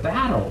like a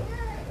battle.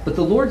 But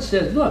the Lord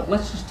says, look,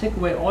 let's just take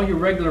away all your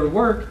regular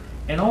work,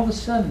 and all of a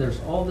sudden there's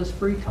all this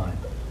free time.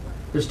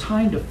 There's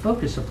time to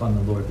focus upon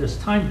the Lord. There's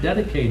time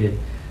dedicated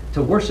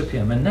to worship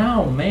Him. And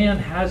now man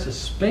has a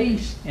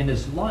space in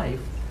his life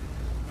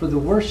for the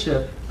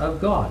worship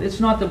of God. It's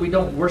not that we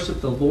don't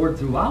worship the Lord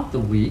throughout the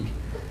week,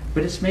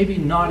 but it's maybe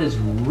not as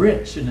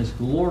rich and as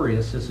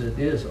glorious as it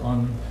is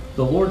on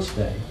the Lord's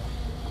Day.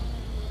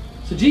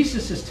 So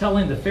Jesus is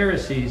telling the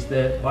Pharisees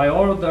that by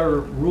all of their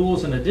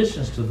rules and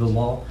additions to the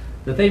law,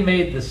 that they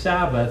made the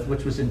Sabbath,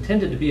 which was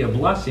intended to be a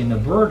blessing, a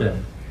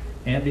burden,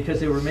 and because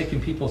they were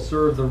making people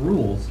serve the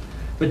rules.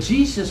 But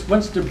Jesus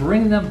wants to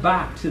bring them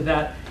back to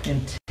that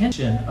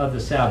intention of the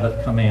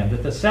Sabbath command,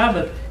 that the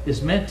Sabbath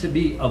is meant to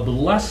be a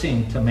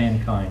blessing to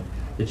mankind,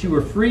 that you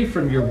were free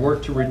from your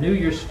work to renew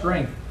your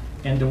strength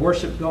and to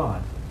worship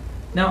God.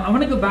 Now, I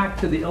want to go back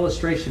to the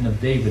illustration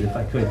of David, if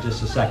I could,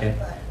 just a second.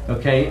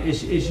 Okay,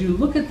 as you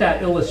look at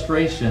that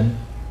illustration,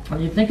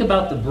 when you think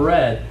about the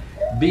bread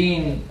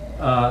being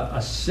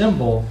a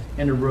symbol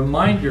and a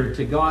reminder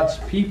to God's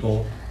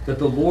people that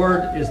the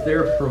Lord is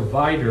their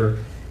provider.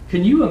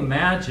 Can you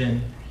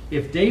imagine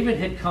if David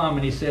had come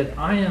and he said,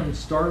 I am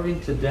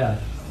starving to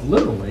death,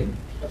 literally,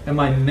 and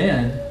my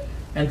men,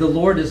 and the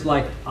Lord is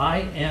like, I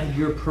am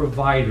your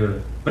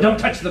provider, but don't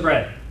touch the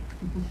bread.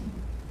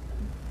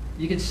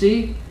 You can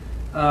see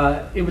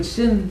it would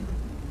send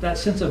that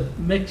sense of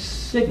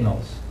mixed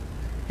signals.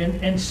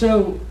 And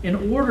so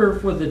in order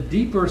for the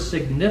deeper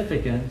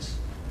significance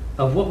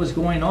of what was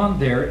going on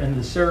there and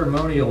the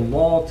ceremonial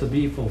law to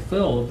be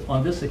fulfilled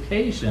on this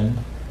occasion,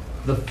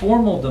 the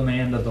formal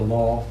demand of the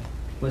law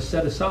was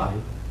set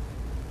aside.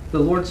 The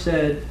Lord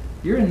said,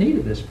 you're in need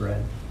of this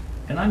bread,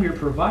 and I'm your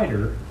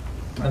provider.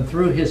 And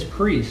through his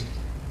priest,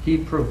 he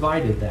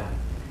provided that.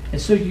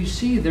 And so you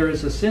see there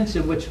is a sense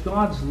in which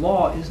God's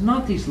law is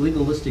not these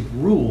legalistic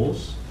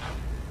rules,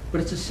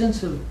 but it's a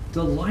sense of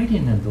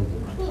delighting in the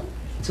Lord.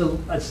 It's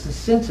a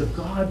sense of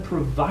God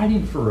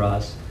providing for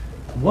us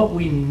what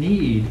we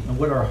need and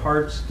what our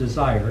hearts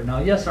desire. Now,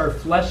 yes, our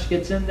flesh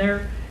gets in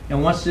there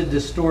and wants to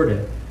distort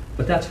it,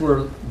 but that's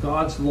where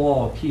God's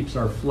law keeps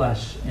our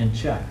flesh in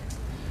check.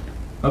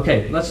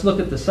 Okay, let's look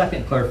at the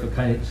second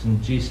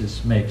clarification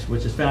Jesus makes,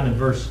 which is found in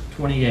verse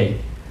 28.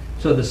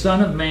 So the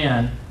Son of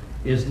Man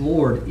is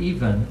Lord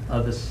even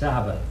of the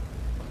Sabbath.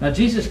 Now,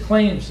 Jesus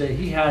claims that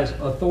he has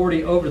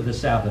authority over the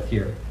Sabbath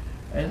here.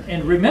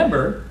 And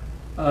remember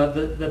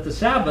that the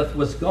Sabbath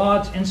was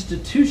God's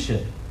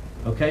institution.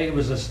 Okay, it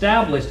was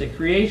established at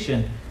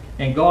creation,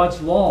 and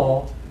God's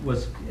law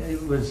was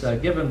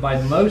given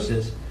by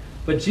Moses.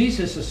 But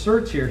Jesus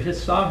asserts here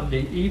his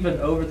sovereignty even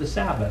over the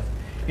Sabbath.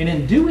 And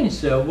in doing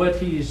so, what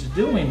he's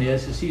doing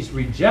is he's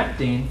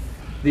rejecting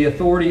the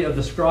authority of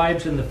the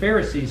scribes and the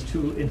Pharisees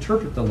to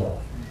interpret the law.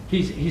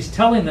 He's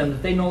telling them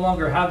that they no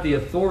longer have the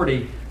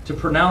authority to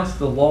pronounce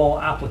the law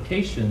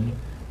application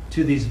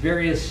to these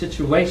various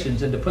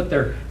situations and to put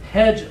their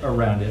hedge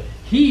around it.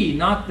 He,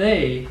 not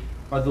they,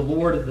 are the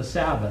Lord of the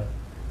Sabbath.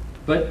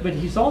 But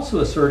he's also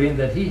asserting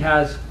that he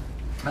has,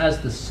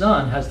 as the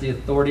Son, has the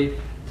authority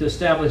to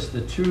establish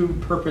the true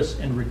purpose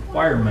and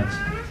requirements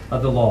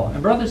of the law.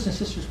 And brothers and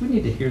sisters, we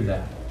need to hear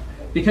that.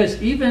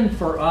 Because even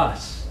for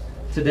us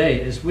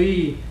today, as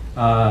we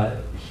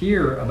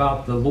hear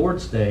about the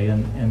Lord's Day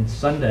and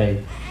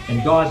Sunday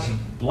and God's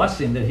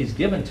blessing that he's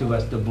given to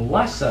us to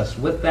bless us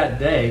with that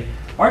day,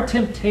 our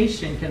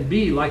temptation can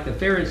be, like the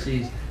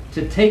Pharisees,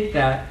 to take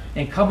that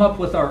and come up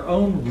with our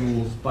own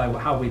rules by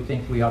how we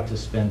think we ought to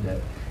spend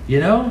it. You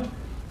know,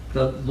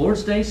 the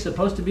Lord's Day is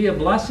supposed to be a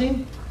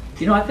blessing.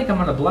 You know, I think I'm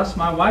going to bless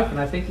my wife, and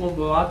I think we'll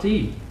go out to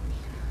eat.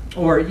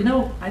 Or, you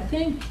know, I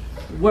think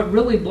what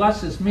really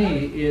blesses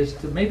me is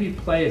to maybe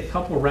play a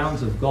couple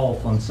rounds of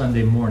golf on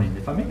Sunday morning.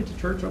 If I make it to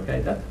church,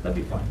 okay, that'd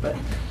be fine. But,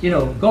 you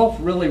know, golf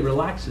really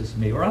relaxes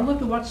me. Or I love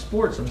to watch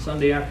sports on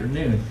Sunday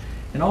afternoon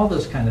and all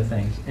those kind of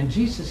things. And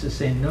Jesus is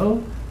saying,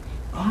 no,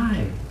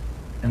 I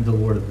am the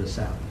Lord of the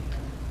Sabbath.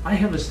 I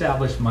have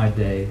established my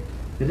day,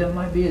 that it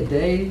might be a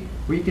day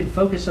where you can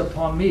focus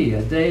upon me,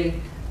 a day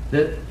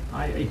that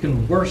you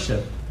can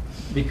worship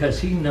because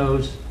he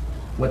knows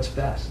what's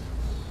best.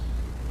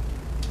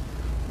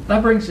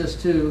 That brings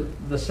us to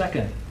the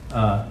second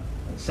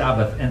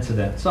Sabbath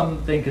incident.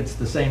 Some think it's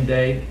the same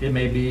day. It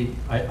may be,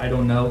 I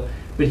don't know.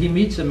 But he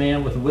meets a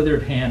man with a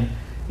withered hand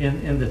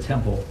in the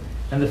temple.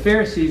 And the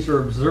Pharisees are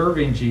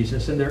observing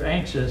Jesus, and they're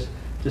anxious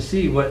to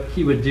see what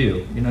he would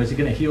do. You know, is he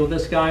going to heal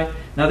this guy?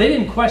 Now, they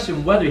didn't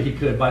question whether he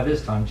could by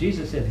this time.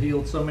 Jesus had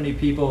healed so many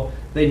people,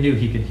 they knew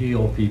he could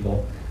heal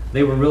people.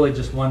 They were really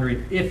just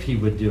wondering if he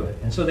would do it.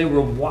 And so they were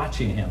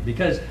watching him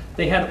because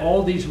they had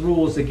all these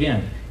rules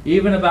again,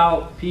 even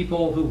about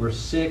people who were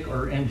sick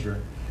or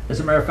injured. As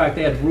a matter of fact,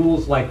 they had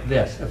rules like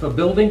this. If a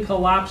building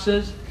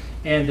collapses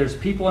and there's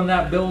people in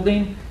that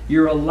building,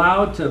 you're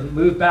allowed to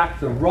move back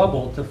the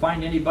rubble to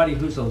find anybody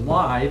who's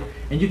alive,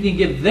 and you can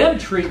give them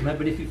treatment,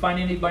 but if you find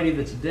anybody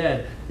that's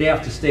dead, they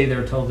have to stay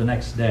there till the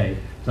next day,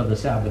 till the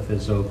Sabbath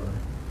is over.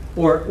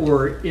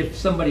 Or if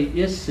somebody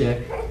is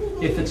sick,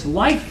 if it's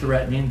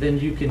life-threatening, then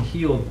you can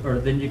heal, or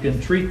then you can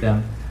treat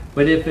them.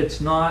 But if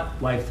it's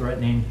not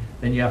life-threatening,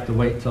 then you have to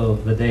wait till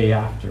the day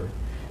after.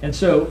 And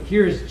so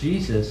here's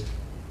Jesus,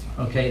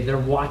 okay, they're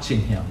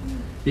watching him.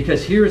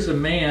 Because here's a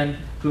man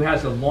who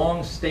has a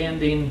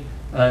long-standing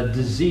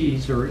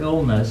disease or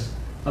illness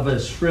of a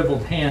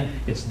shriveled hand.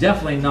 It's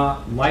definitely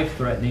not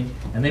life-threatening,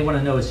 and they want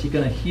to know, is he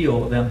going to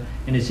heal them,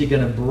 and is he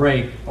going to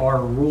break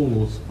our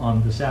rules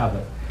on the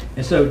Sabbath?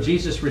 And so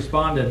Jesus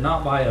responded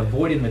not by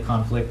avoiding the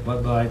conflict,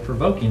 but by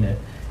provoking it.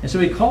 And so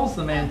he calls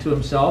the man to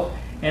himself,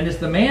 and as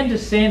the man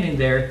is standing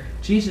there,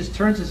 Jesus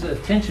turns his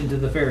attention to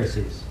the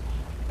Pharisees.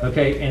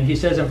 Okay, and he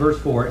says in verse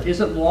 4, is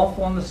it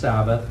lawful on the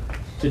Sabbath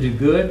to do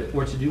good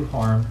or to do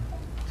harm,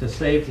 to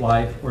save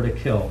life or to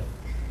kill?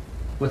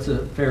 What's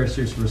the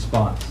Pharisees'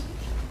 response?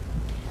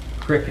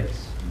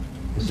 Crickets.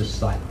 It's just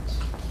silence,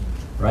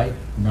 right?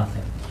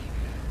 Nothing.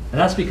 And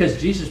that's because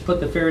Jesus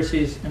put the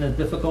Pharisees in a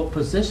difficult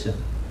position.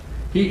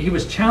 He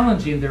was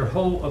challenging their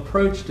whole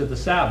approach to the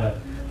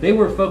Sabbath. They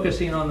were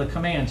focusing on the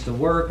commands to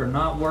work or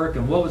not work,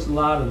 and what was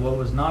allowed and what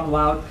was not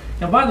allowed.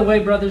 And by the way,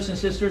 brothers and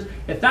sisters,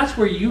 if that's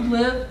where you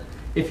live,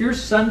 if your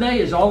Sunday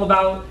is all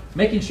about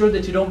making sure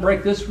that you don't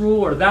break this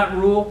rule or that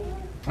rule,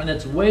 and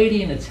it's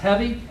weighty and it's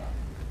heavy,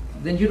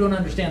 then you don't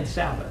understand the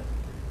Sabbath.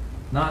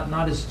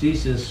 Not as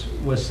Jesus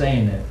was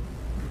saying it.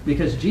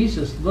 Because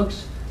Jesus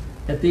looks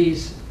at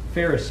these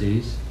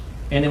Pharisees,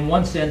 and in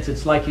one sense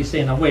it's like he's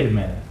saying, now wait a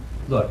minute.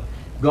 Look,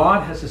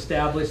 God has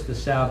established the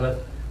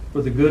Sabbath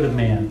for the good of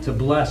man, to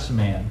bless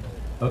man.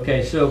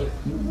 Okay, so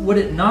would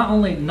it not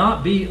only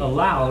not be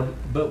allowed,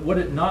 but would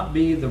it not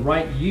be the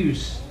right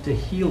use to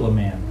heal a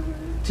man,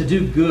 to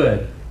do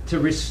good, to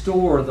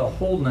restore the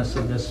wholeness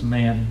of this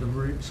man, to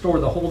restore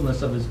the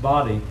wholeness of his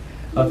body,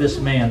 of this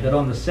man, that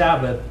on the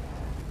Sabbath,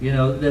 you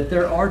know, that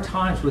there are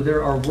times where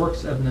there are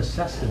works of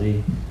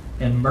necessity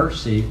and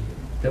mercy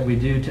that we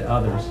do to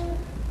others.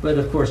 But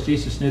of course,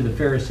 Jesus knew the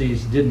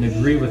Pharisees didn't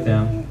agree with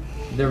them.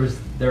 There was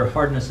their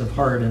hardness of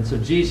heart. And so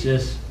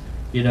Jesus,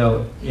 you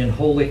know, in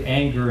holy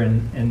anger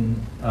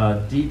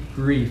and deep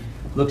grief,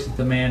 looks at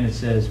the man and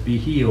says, be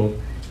healed.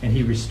 And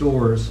he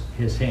restores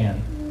his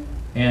hand.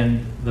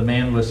 And the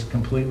man was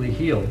completely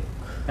healed.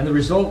 And the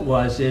result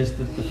is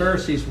that the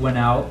Pharisees went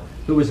out,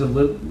 who was a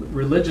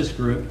religious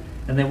group,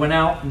 and they went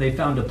out and they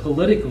found a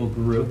political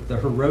group, the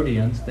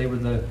Herodians. They were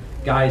the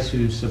guys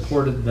who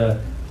supported the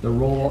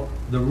rule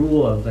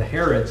of the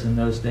Herods in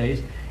those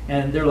days.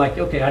 And they're like,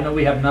 okay, I know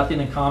we have nothing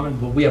in common,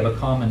 but we have a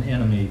common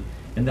enemy,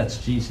 and that's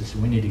Jesus,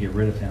 and we need to get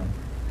rid of him.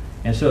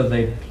 And so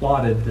they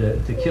plotted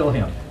to kill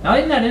him. Now,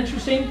 isn't that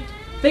interesting?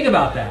 Think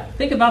about that.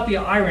 Think about the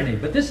irony.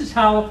 But this is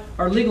how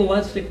our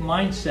legalistic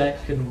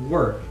mindset can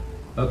work.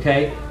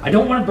 Okay? I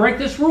don't want to break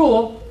this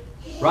rule,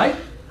 right?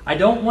 I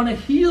don't want to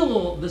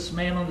heal this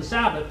man on the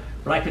Sabbath,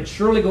 but I could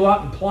surely go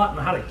out and plot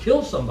on how to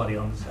kill somebody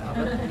on the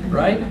Sabbath,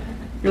 right?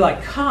 You're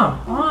like, come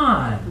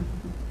on.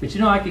 But you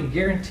know, I can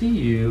guarantee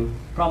you,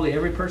 probably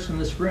every person in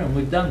this room,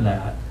 we've done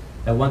that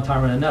at one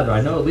time or another.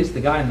 I know at least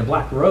the guy in the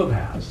black robe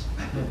has,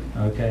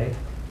 okay?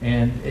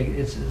 And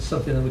it's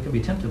something that we can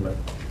be tempted with.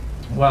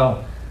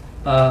 Well,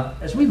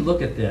 as we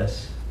look at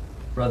this,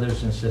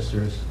 brothers and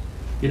sisters,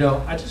 you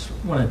know, I just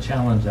want to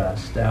challenge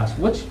us to ask,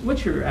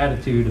 what's your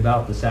attitude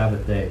about the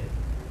Sabbath day?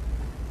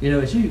 You know,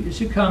 as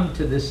you come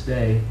to this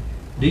day,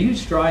 do you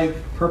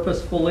strive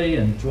purposefully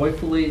and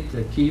joyfully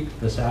to keep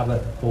the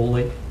Sabbath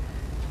holy?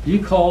 Do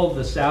you call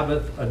the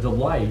Sabbath a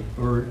delight,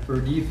 or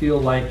do you feel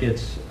like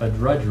it's a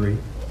drudgery?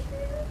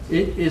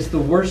 It is the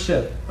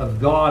worship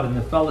of God and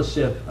the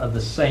fellowship of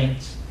the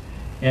saints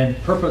and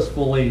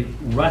purposefully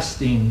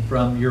resting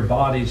from your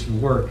body's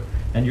work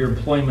and your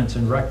employments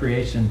and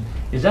recreation.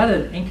 Is that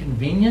an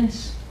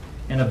inconvenience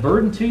and a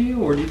burden to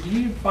you, or do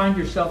you find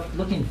yourself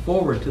looking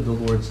forward to the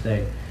Lord's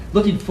Day?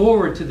 Looking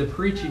forward to the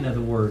preaching of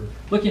the Word.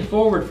 Looking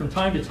forward from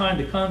time to time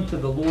to come to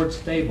the Lord's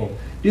table.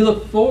 Do you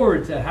look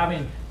forward to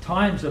having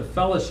times of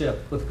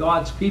fellowship with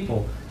God's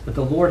people, that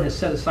the Lord has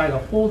set aside a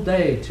whole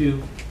day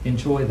to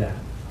enjoy that?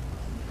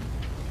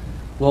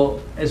 Well,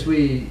 as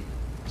we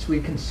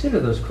consider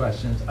those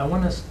questions, I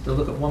want us to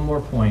look at one more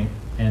point.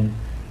 And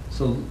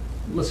so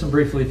listen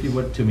briefly, if you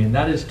would, to me, and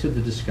that is to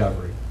the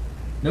discovery.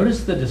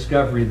 Notice the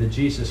discovery that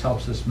Jesus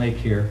helps us make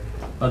here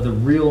of the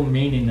real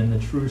meaning and the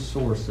true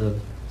source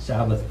of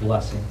Sabbath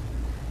blessing.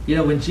 You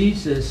know, when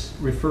Jesus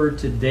referred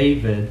to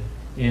David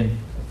in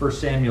 1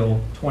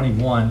 Samuel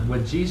 21,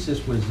 what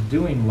Jesus was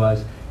doing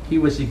was he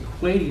was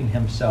equating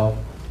himself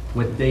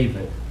with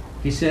David.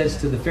 He says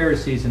to the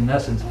Pharisees, in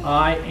essence,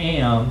 I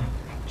am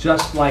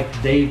just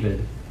like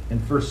David in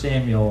 1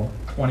 Samuel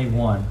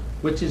 21,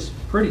 which is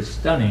pretty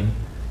stunning.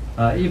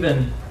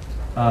 Even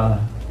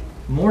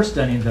more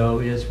stunning, though,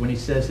 is when he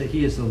says that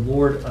he is the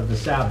Lord of the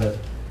Sabbath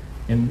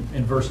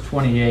in verse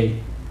 28.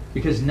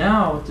 Because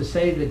now to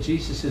say that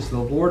Jesus is the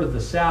Lord of the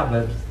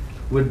Sabbath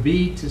would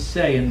be to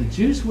say, and the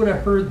Jews would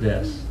have heard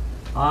this,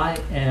 I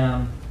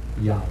am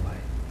Yahweh.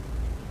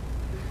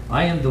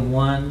 I am the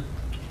one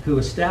who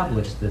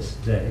established this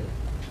day.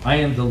 I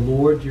am the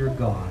Lord your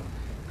God.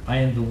 I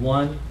am the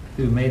one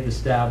who made the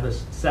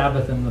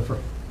Sabbath in the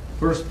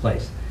first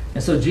place.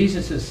 And so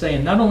Jesus is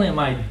saying, not only am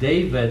I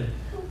David's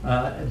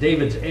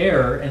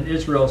heir and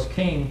Israel's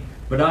king,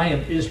 but I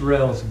am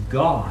Israel's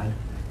God,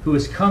 who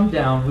has come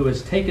down, who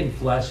has taken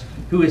flesh,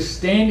 who is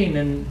standing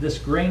in this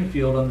grain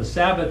field on the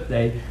Sabbath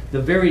day,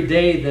 the very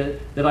day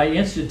that I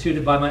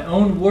instituted by my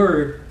own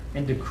word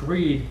and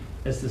decreed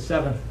as the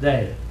seventh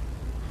day.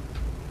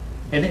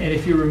 And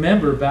if you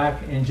remember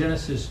back in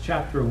Genesis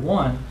chapter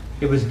 1,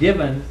 it was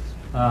given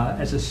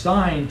as a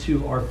sign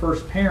to our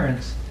first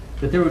parents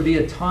that there would be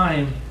a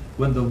time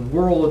when the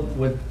world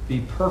would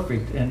be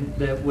perfect and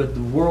that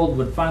the world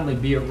would finally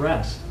be at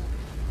rest.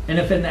 And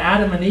if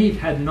Adam and Eve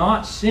had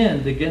not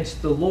sinned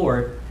against the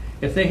Lord,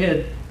 if they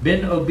had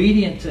been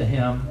obedient to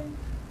him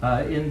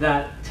in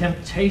that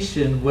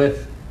temptation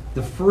with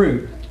the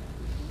fruit,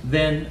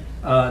 then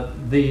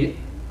the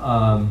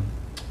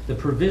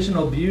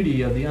provisional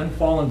beauty of the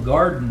unfallen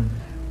garden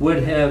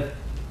would have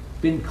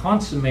been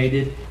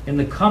consummated in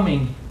the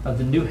coming of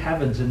the new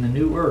heavens and the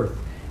new earth.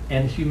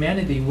 and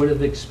humanity would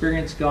have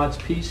experienced God's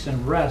peace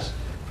and rest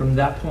from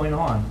that point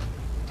on.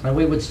 And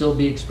we would still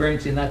be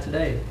experiencing that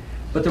today.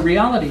 But the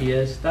reality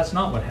is, that's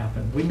not what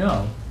happened. We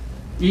know.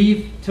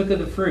 Eve took of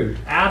the fruit.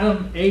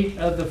 Adam ate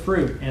of the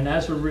fruit. And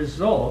as a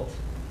result,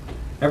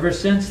 ever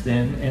since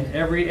then, in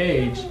every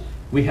age,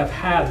 we have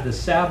had the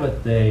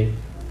Sabbath day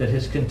that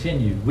has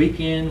continued, week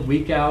in,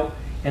 week out.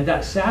 And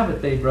that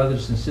Sabbath day,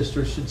 brothers and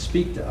sisters, should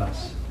speak to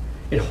us.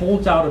 It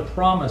holds out a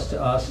promise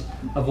to us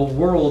of a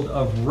world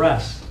of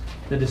rest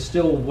that is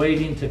still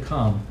waiting to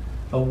come.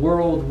 A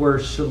world where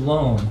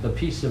shalom, the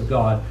peace of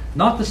God,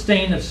 not the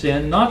stain of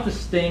sin, not the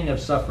sting of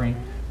suffering,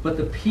 but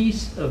the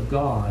peace of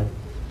God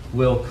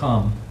will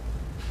come.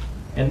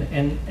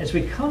 And as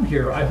we come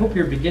here, I hope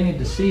you're beginning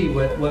to see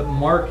what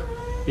Mark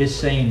is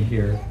saying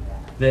here.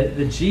 That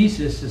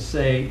Jesus is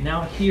saying,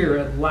 now here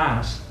at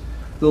last,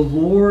 the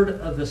Lord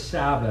of the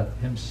Sabbath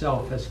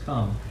himself has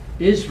come.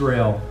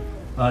 Israel's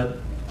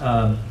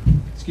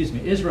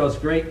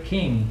great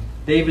king,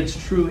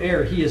 David's true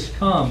heir, he has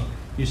come,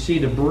 you see,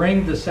 to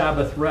bring the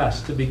Sabbath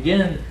rest, to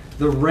begin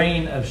the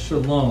reign of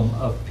shalom,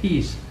 of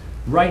peace,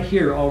 right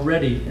here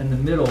already in the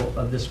middle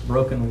of this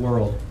broken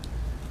world.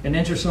 And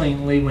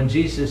interestingly, when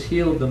Jesus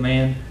healed the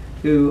man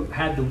who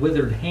had the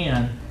withered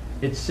hand,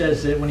 it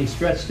says that when he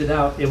stretched it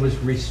out, it was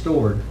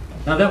restored.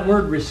 Now that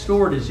word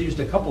restored is used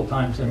a couple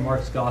times in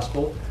Mark's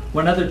gospel.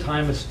 One other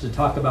time it's to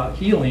talk about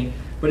healing,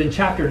 but in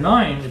chapter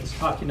 9 it's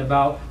talking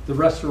about the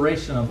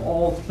restoration of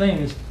all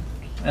things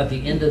at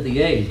the end of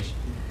the age.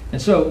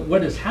 And so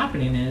what is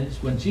happening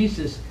is when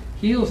Jesus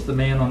heals the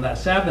man on that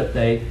Sabbath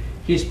day,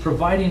 he's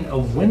providing a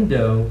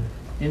window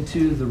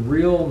into the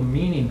real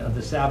meaning of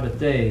the Sabbath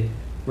day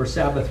where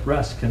Sabbath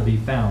rest can be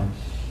found.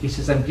 He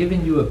says, I'm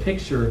giving you a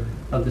picture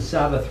of the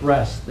Sabbath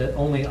rest that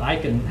only I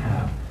can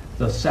have.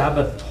 The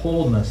Sabbath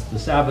wholeness, the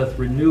Sabbath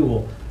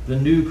renewal, the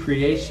new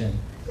creation.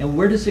 And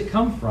where does it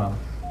come from?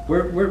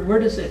 Where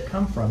does it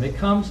come from? It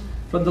comes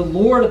from the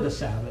Lord of the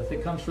Sabbath.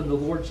 It comes from the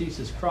Lord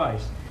Jesus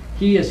Christ.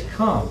 He has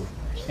come.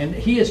 And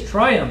he has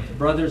triumphed,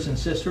 brothers and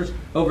sisters,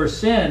 over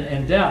sin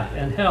and death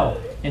and hell.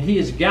 And he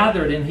has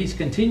gathered, and he's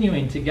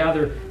continuing to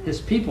gather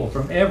his people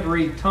from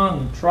every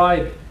tongue,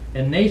 tribe,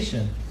 and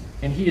nation.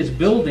 And he is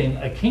building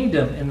a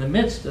kingdom in the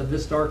midst of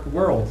this dark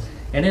world.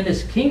 And in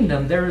his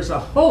kingdom there is a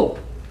hope,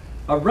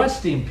 a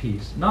resting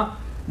peace, not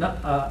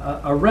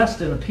a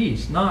rest and a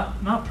peace,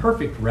 not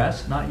perfect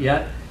rest, not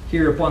yet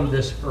here upon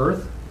this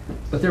earth,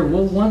 but there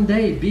will one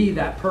day be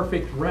that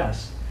perfect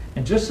rest.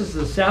 And just as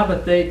the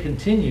Sabbath day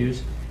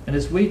continues, and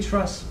as we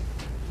trust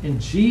in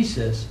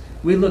Jesus,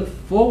 we look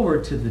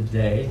forward to the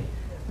day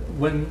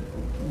when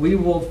we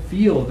will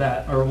feel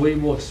that, or we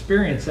will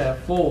experience that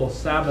full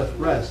Sabbath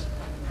rest,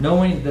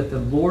 knowing that the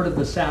Lord of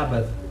the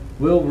Sabbath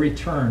will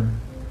return.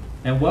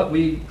 And what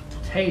we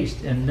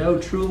taste and know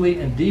truly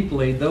and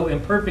deeply, though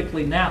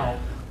imperfectly now,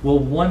 will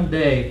one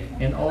day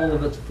in all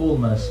of its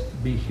fullness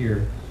be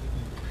here.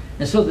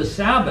 And so the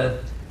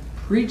Sabbath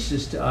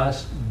preaches to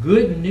us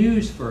good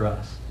news for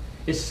us.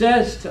 It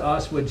says to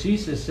us what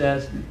Jesus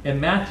says in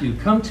Matthew,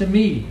 come to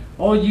me,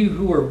 all you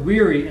who are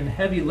weary and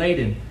heavy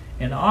laden,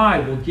 and I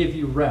will give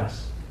you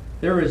rest.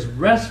 There is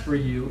rest for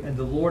you in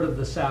the Lord of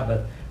the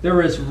Sabbath.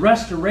 There is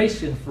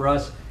restoration for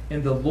us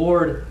in the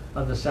Lord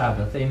of the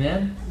Sabbath.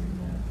 Amen?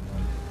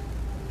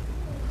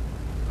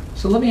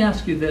 So let me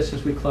ask you this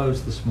as we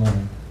close this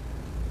morning.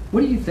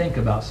 What do you think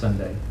about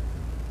Sunday?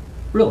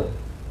 Really?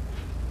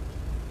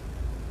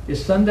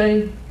 Is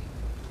Sunday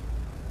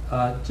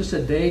just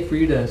a day for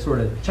you to sort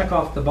of check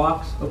off the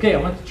box? Okay,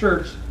 I went to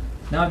church.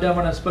 Now I've done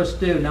what I'm supposed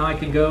to do. Now I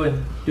can go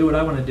and do what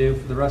I want to do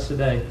for the rest of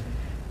the day.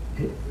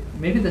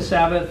 Maybe the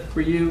Sabbath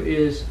for you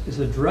is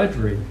a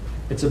drudgery.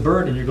 It's a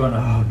burden. You're going,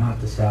 oh, not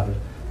the Sabbath,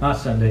 not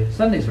Sunday.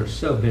 Sundays are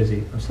so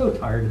busy. I'm so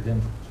tired of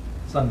them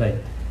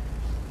Sunday.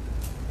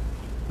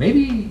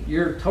 Maybe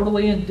you're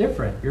totally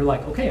indifferent. You're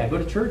like, okay, I go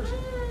to church.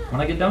 When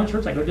I get done with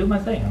church, I go do my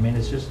thing. I mean,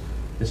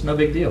 it's no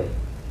big deal.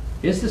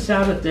 Is the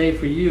Sabbath day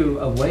for you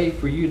a way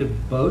for you to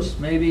boast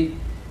maybe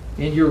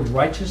in your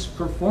righteous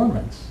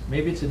performance?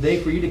 Maybe it's a day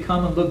for you to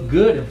come and look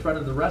good in front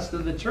of the rest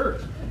of the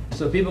church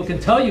so people can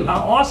tell you how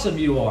awesome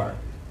you are,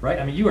 right?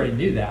 I mean, you already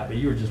knew that, but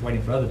you were just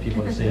waiting for other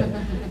people to see it.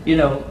 You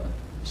know,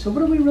 so what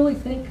do we really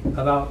think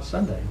about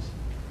Sundays?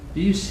 Do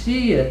you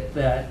see it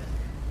that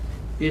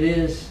it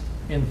is,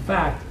 in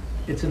fact,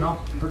 it's an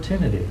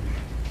opportunity.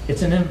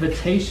 It's an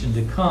invitation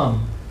to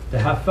come to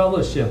have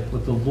fellowship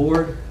with the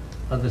Lord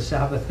of the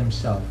Sabbath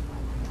himself.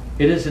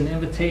 It is an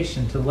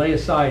invitation to lay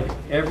aside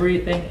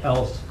everything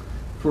else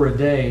for a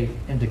day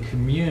and to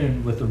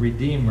commune with the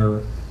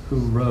Redeemer who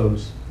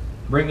rose,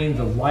 bringing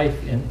the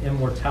life and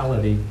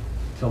immortality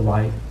to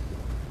light.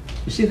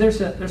 You see, there's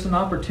an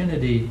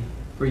opportunity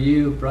for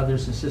you,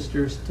 brothers and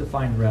sisters, to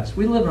find rest.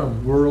 We live in a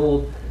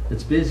world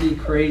that's busy,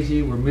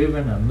 crazy. We're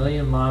moving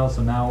 1,000,000 miles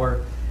an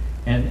hour.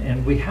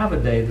 And we have a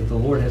day that the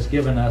Lord has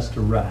given us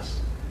to rest.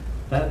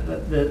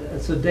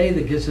 It's a day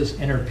that gives us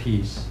inner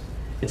peace.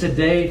 It's a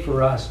day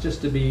for us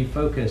just to be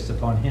focused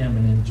upon him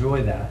and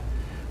enjoy that.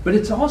 But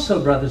it's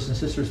also, brothers and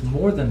sisters,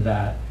 more than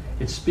that.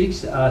 It speaks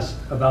to us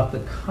about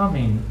the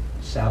coming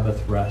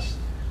Sabbath rest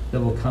that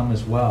will come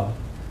as well.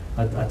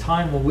 A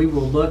time when we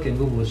will look and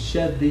we will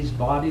shed these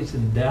bodies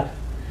in death,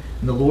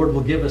 and the Lord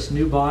will give us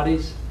new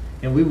bodies,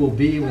 and we will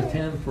be with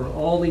Him for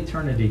all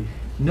eternity.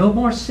 No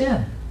more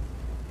sin.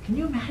 Can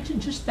you imagine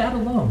just that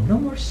alone? No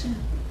more sin.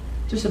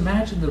 Just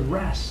imagine the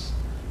rest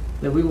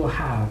that we will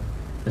have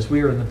as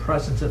we are in the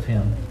presence of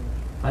Him.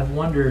 I've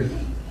wondered,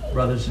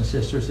 brothers and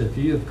sisters, if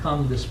you have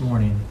come this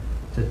morning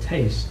to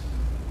taste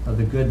of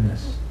the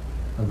goodness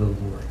of the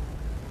Lord.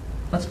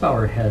 Let's bow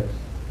our head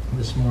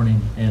this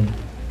morning and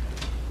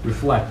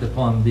reflect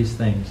upon these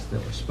things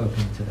that were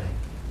spoken today.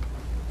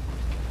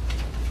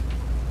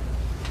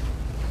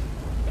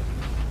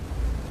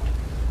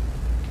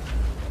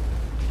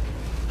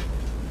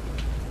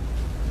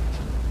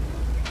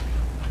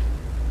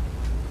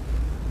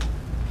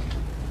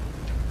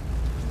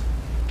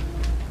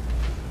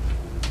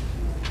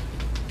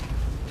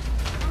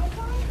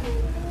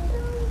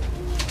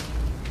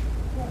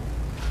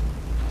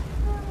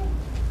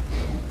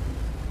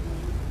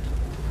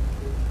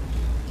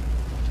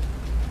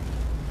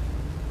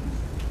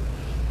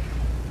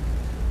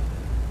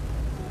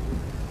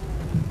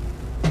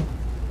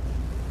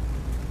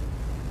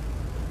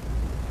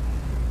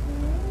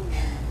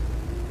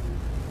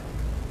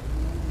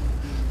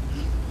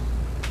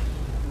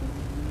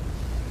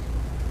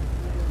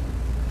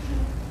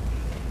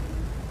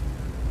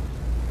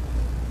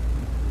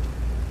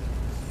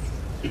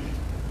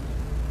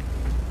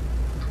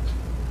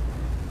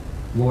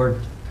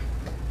 Lord,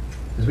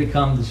 as we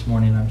come this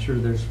morning, I'm sure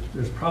there's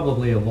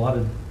probably a lot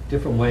of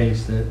different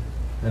ways that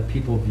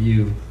people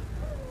view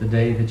the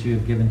day that you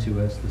have given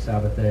to us, the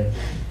Sabbath day.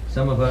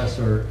 Some of us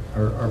are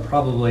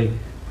probably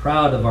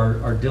proud of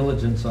our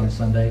diligence on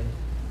Sunday.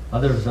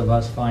 Others of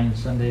us find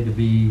Sunday to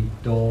be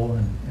dull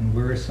and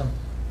wearisome.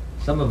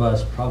 Some of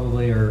us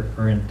probably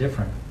are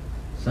indifferent.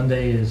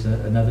 Sunday is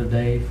another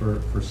day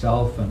for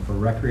self and for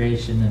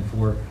recreation and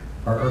for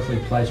our earthly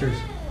pleasures.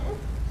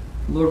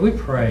 Lord, we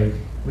pray,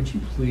 would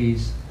you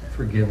please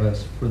forgive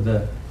us for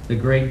the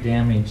great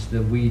damage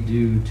that we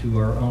do to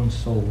our own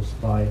souls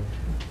by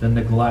the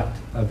neglect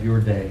of your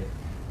day,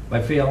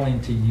 by failing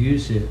to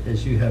use it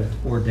as you have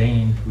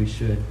ordained we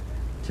should,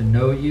 to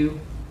know you,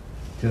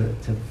 to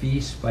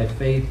feast by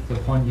faith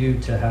upon you,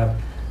 to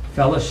have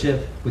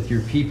fellowship with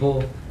your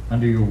people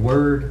under your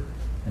word,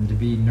 and to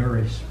be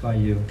nourished by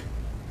you.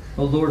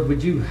 Oh Lord,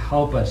 would you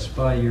help us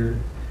by your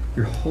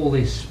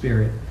Holy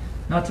Spirit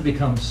not to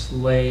become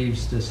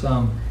slaves to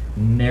some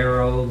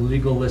narrow,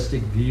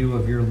 legalistic view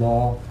of your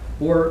law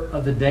or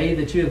of the day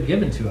that you have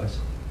given to us,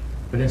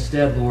 but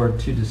instead, Lord,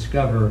 to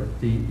discover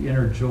the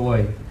inner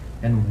joy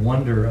and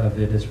wonder of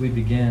it as we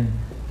begin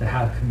to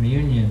have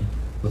communion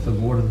with the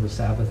Lord of the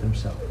Sabbath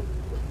himself.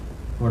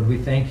 Lord, we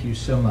thank you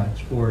so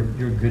much for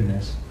your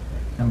goodness,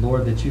 and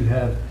Lord, that you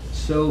have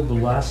so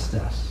blessed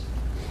us,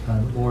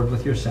 Lord,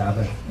 with your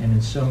Sabbath and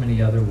in so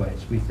many other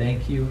ways. We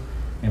thank you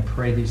and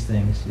pray these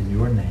things in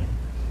your name.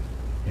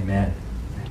 Amen.